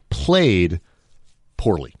he played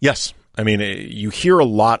poorly. Yes, you hear a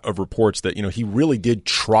lot of reports that he really did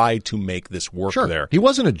try to make this work. Sure. There, he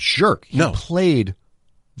wasn't a jerk. He played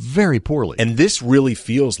very poorly, and this really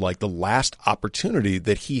feels like the last opportunity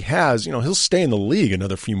that he has. He'll stay in the league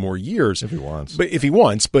another few more years if he wants.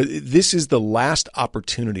 But this is the last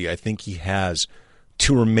opportunity I think he has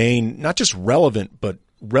to remain not just relevant, but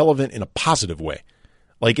relevant in a positive way.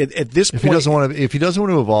 Like at this point, if he doesn't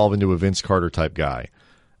want to evolve into a Vince Carter type guy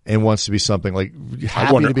and wants to be something like,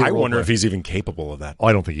 I wonder if he's even capable of that. Oh,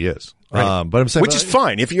 I don't think he is. Right. But I'm saying, which is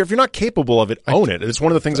fine. If you're not capable of it, own it. It's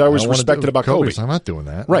one of the things I always respected about Kobe. I'm not doing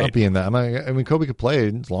that. Right. I'm not being that. Kobe could play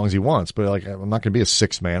as long as he wants, but I'm not going to be a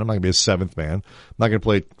sixth man. I'm not going to be a seventh man. I'm not going to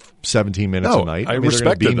play 17 minutes a night. I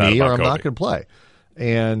respected that about or I'm Kobe. not going to play.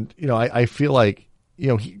 And I feel like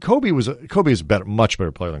Kobe was a much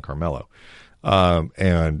better player than Carmelo.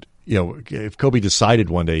 If Kobe decided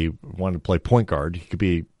one day he wanted to play point guard, he could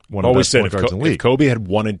be one of the best point guards in the league. If Kobe had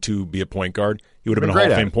wanted to be a point guard, he would have been a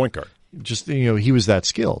Hall of Fame point guard. Just he was that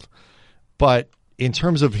skilled. But in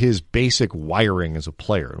terms of his basic wiring as a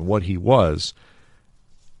player and what he was,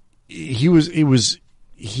 if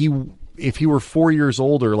he were 4 years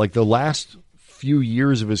older, like the last few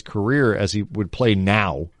years of his career as he would play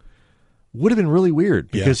now, would have been really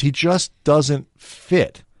weird because he just doesn't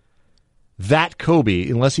fit that Kobe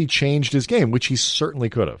unless he changed his game, which he certainly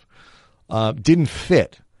could have. Didn't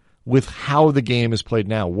fit with how the game is played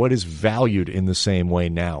now, what is valued in the same way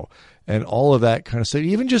now, and all of that kind of stuff.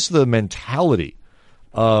 Even just the mentality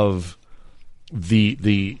of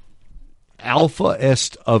the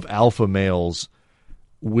alpha-est of alpha males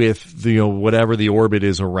with whatever the orbit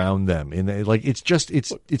is around them, and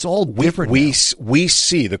it's all different. We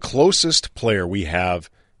see the closest player we have,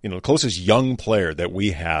 the closest young player that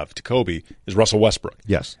we have to Kobe is Russell Westbrook.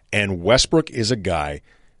 Yes, and Westbrook is a guy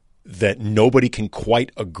that nobody can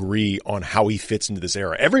quite agree on how he fits into this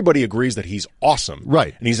era. Everybody agrees that he's awesome,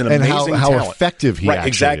 right? And he's an amazing how talent. Effective he actually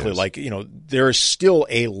exactly. is. Like there is still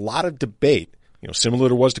a lot of debate. Similar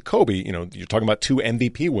to was to Kobe. You're talking about two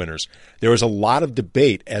MVP winners. There is a lot of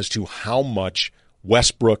debate as to how much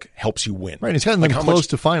Westbrook helps you win. Right, he's gotten them close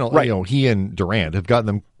to final. Right. He and Durant have gotten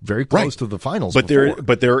them very close to the finals. But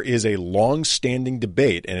there is a long-standing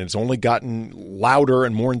debate, and it's only gotten louder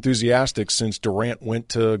and more enthusiastic since Durant went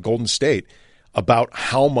to Golden State about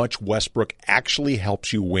how much Westbrook actually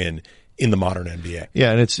helps you win in the modern NBA.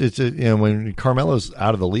 Yeah, and it's when Carmelo's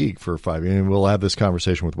out of the league for 5 years, and we'll have this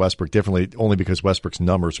conversation with Westbrook differently, only because Westbrook's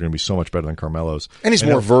numbers are going to be so much better than Carmelo's, and he's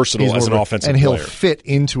more versatile as an offensive player, and he'll fit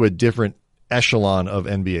into a different echelon of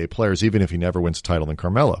NBA players, even if he never wins a title than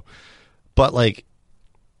Carmelo. But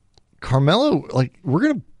Carmelo, we're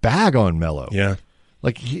going to bag on Melo. Yeah.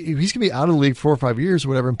 He's going to be out of the league 4 or 5 years or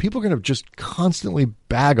whatever, and people are going to just constantly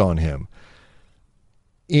bag on him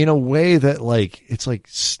in a way that it's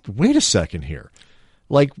wait a second here.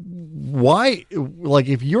 Why?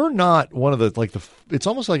 If you're not one of the it's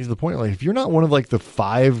almost like the point. If you're not one of the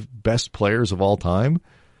 5 best players of all time,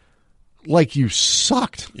 you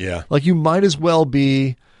sucked. Yeah. You might as well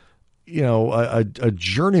be, a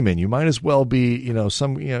journeyman. You might as well be,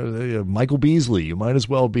 Michael Beasley. You might as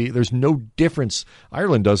well be. There's no difference.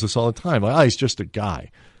 Ireland does this all the time. He's just a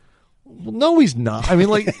guy. Well, no, he's not.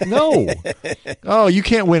 No. Oh, you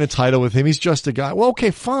can't win a title with him. He's just a guy. Well,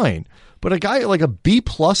 okay, fine. But a guy a B+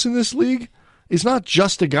 in this league is not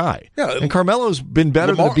just a guy. Yeah, and Carmelo's been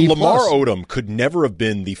better than a B+. Lamar Odom could never have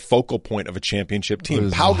been the focal point of a championship team.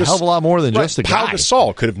 Pau Gasol, a hell of a lot more than just a guy. Pau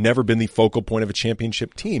Gasol could have never been the focal point of a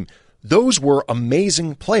championship team. Those were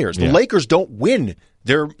amazing players. The Lakers don't win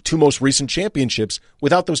their two most recent championships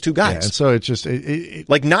without those two guys. Yeah, and so it's just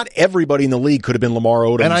like not everybody in the league could have been Lamar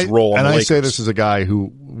Odom's role on the Lakers. And I say this as a guy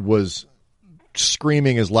who was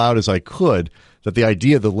screaming as loud as I could that the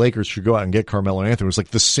idea the Lakers should go out and get Carmelo Anthony was like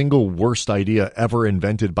the single worst idea ever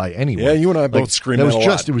invented by anyone. Yeah, you and I both screamed that a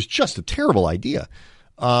lot. It was just a terrible idea.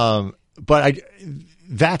 But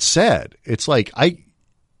that said, it's like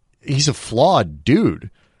he's a flawed dude,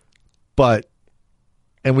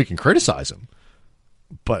 and we can criticize him.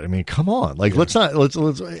 But I mean, come on! Like, let's.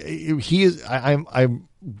 He is. I'm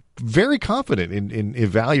very confident in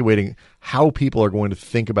evaluating how people are going to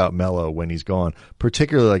think about Melo when he's gone.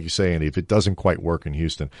 Particularly, like you say, Andy, if it doesn't quite work in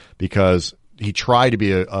Houston, because he tried to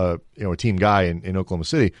be a team guy in Oklahoma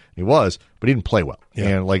City, and he was, but he didn't play well. Yeah.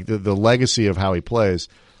 And like the legacy of how he plays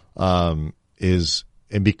is,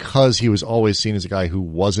 and because he was always seen as a guy who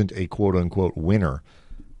wasn't a quote unquote winner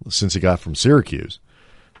since he got from Syracuse.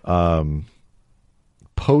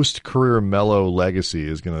 Post-career Melo legacy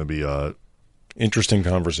is going to be a interesting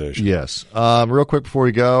conversation. Yes. Real quick before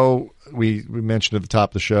we go, we mentioned at the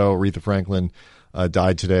top of the show, Aretha Franklin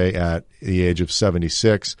died today at the age of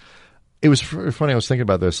 76. It was funny. I was thinking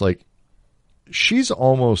about this. Like, she's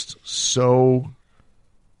almost so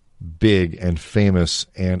big and famous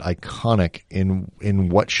and iconic in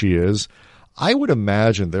what she is. I would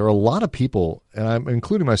imagine there are a lot of people, and I'm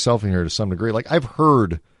including myself in here to some degree. Like, I've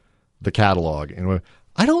heard the catalog, and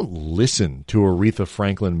I don't listen to Aretha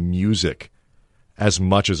Franklin music as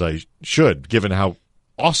much as I should, given how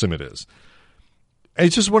awesome it is. And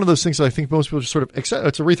it's just one of those things that I think most people just sort of accept.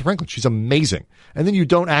 It's Aretha Franklin. She's amazing. And then you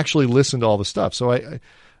don't actually listen to all the stuff. So I've,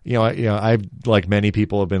 like many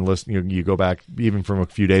people, have been listening. You go back even from a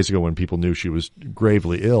few days ago when people knew she was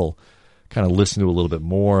gravely ill, kind of listen to a little bit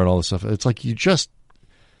more and all this stuff. It's like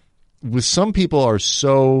with some people are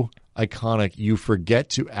so iconic, you forget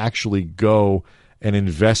to actually go and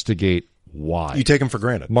investigate why. You take them for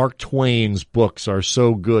granted. Mark Twain's books are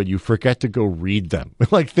so good, you forget to go read them.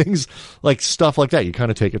 Like things, like stuff like that, you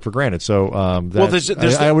kind of take it for granted. So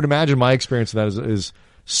I would imagine my experience of that is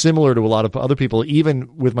similar to a lot of other people,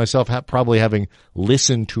 even with myself probably having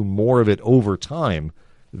listened to more of it over time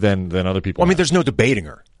than other people. Well, I mean, there's no debating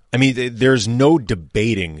her. I mean, there's no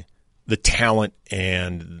debating the talent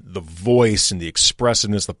and the voice and the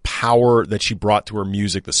expressiveness, the power that she brought to her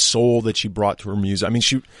music, the soul that she brought to her music. I mean,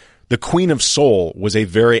 the Queen of Soul was a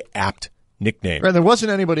very apt nickname. Right, there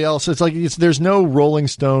wasn't anybody else. It's like there's no Rolling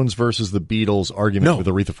Stones versus the Beatles argument with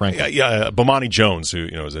Aretha Franklin. Yeah, Bomani Jones, who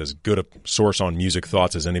is as good a source on music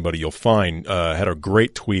thoughts as anybody you'll find, had a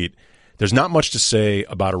great tweet. There's not much to say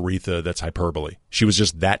about Aretha that's hyperbole. She was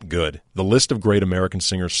just that good. The list of great American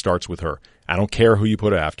singers starts with her. I don't care who you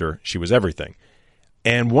put after. She was everything.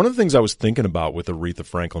 And one of the things I was thinking about with Aretha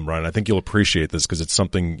Franklin, Brian, I think you'll appreciate this because it's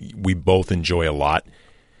something we both enjoy a lot,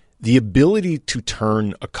 the ability to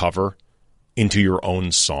turn a cover into your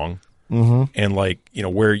own song. Mm-hmm. And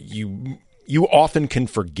where you often can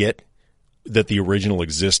forget that the original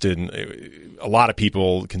existed. And a lot of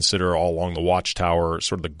people consider All Along the Watchtower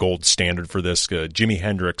sort of the gold standard for this. Jimi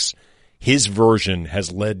Hendrix, his version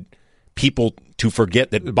has led people to forget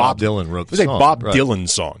that Bob Dylan wrote the song. It was a Bob Dylan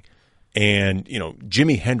song. And,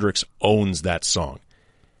 Jimi Hendrix owns that song.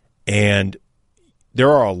 And there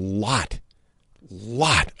are a lot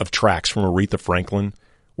of tracks from Aretha Franklin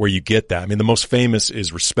where you get that. I mean, the most famous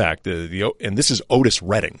is Respect. And this is Otis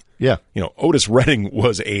Redding. Yeah. Otis Redding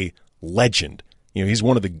was a legend. He's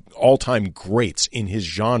one of the all-time greats in his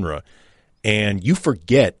genre. And you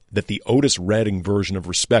forget that the Otis Redding version of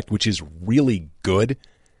Respect, which is really good,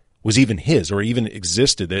 was even his or even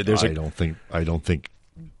existed. I don't think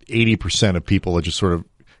 80% of people are just sort of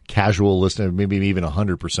casual listener, maybe even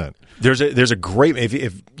 100%. There's a great,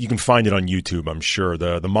 if you can find it on YouTube, I'm sure,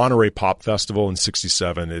 the Monterey Pop Festival in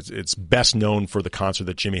 '67. It's best known for the concert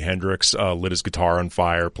that Jimi Hendrix lit his guitar on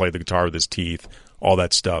fire, played the guitar with his teeth, all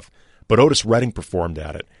that stuff. But Otis Redding performed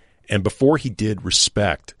at it, and before he did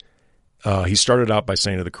Respect, he started out by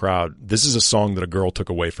saying to the crowd, "This is a song that a girl took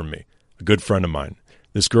away from me, a good friend of mine.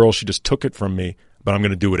 This girl, she just took it from me, but I'm going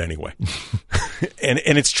to do it anyway." and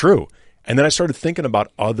it's true. And then I started thinking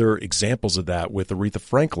about other examples of that with Aretha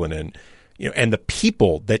Franklin and the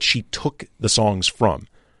people that she took the songs from.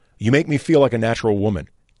 You Make Me Feel Like a Natural Woman,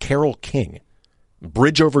 Carole King,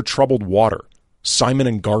 Bridge Over Troubled Water, Simon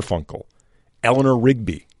and Garfunkel, Eleanor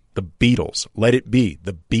Rigby, The Beatles, Let It Be,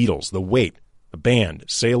 The Beatles, The Wait, The Band,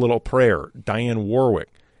 Say a Little Prayer, Diane Warwick.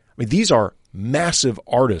 I mean, these are massive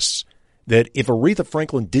artists that if Aretha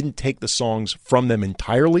Franklin didn't take the songs from them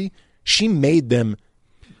entirely, she made them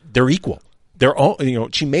their equal. Their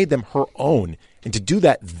own, she made them her own. And to do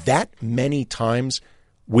that many times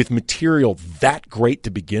with material that great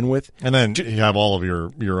to begin with, and then you have all of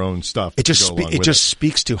your own stuff. It just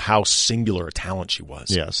speaks to how singular a talent she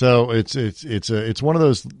was. Yeah, so it's one of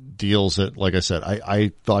those deals that, like I said,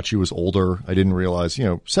 I thought she was older. I didn't realize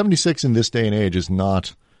 76 in this day and age is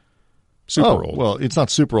not super old. Well, it's not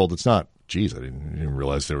super old. It's not. Geez, I didn't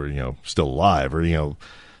realize they were still alive, or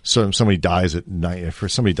so somebody dies at night. If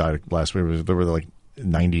somebody died last week, they were like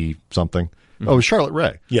 90 something. Oh, it was Charlotte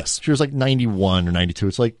Rae. Yes. She was like 91 or 92.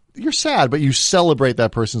 It's like, you're sad, but you celebrate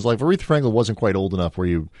that person's life. Aretha Franklin wasn't quite old enough where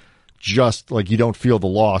you just, you don't feel the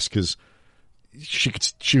loss because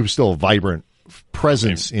she was still a vibrant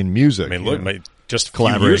presence in music. I mean, look, just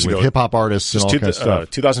collaborating with hip-hop artists and all kinds of stuff.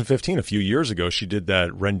 2015, a few years ago, she did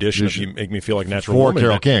that rendition of You Make Me Feel Like a Natural for Woman.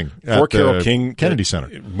 Carole King. For Carole King. Kennedy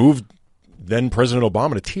Center. Moved then President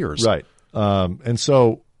Obama to tears. Right. And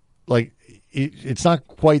so, it's not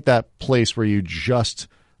quite that place where you just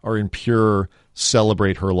are in pure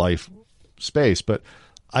celebrate her life space. But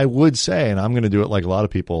I would say, and I'm going to do it like a lot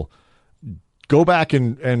of people, go back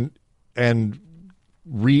and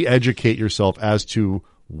re-educate yourself as to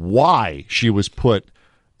why she was put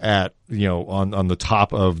at, on the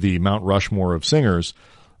top of the Mount Rushmore of singers.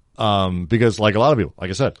 Because like a lot of people, like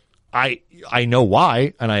I said, I know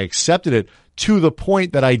why, and I accepted it to the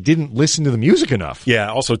point that I didn't listen to the music enough.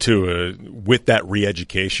 Yeah, also, too, with that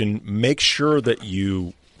re-education, make sure that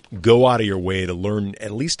you go out of your way to learn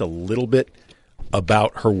at least a little bit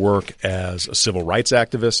about her work as a civil rights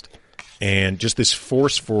activist and just this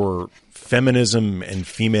force for feminism and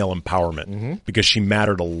female empowerment, because she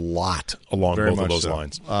mattered a lot along both of those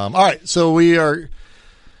lines. All right, so we are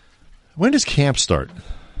 – when does camp start?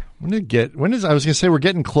 I was going to say we're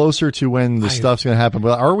getting closer to when the stuff's going to happen,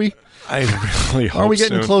 but are we? I really hope so. Are we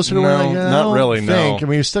getting closer to when? Not really, no. I mean,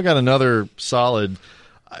 we've still got another solid.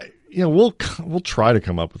 We'll try to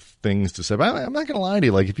come up with things to say. But I'm not going to lie to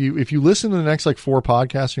you. If you listen to the next 4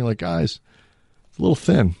 podcasts, and you're like, guys, it's a little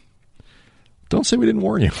thin. Don't say we didn't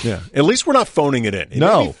warn you. Yeah. At least we're not phoning it in. It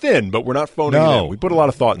may be thin, but we're not phoning it in. We put a lot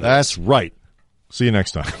of thought in that. That's right. See you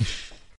next time.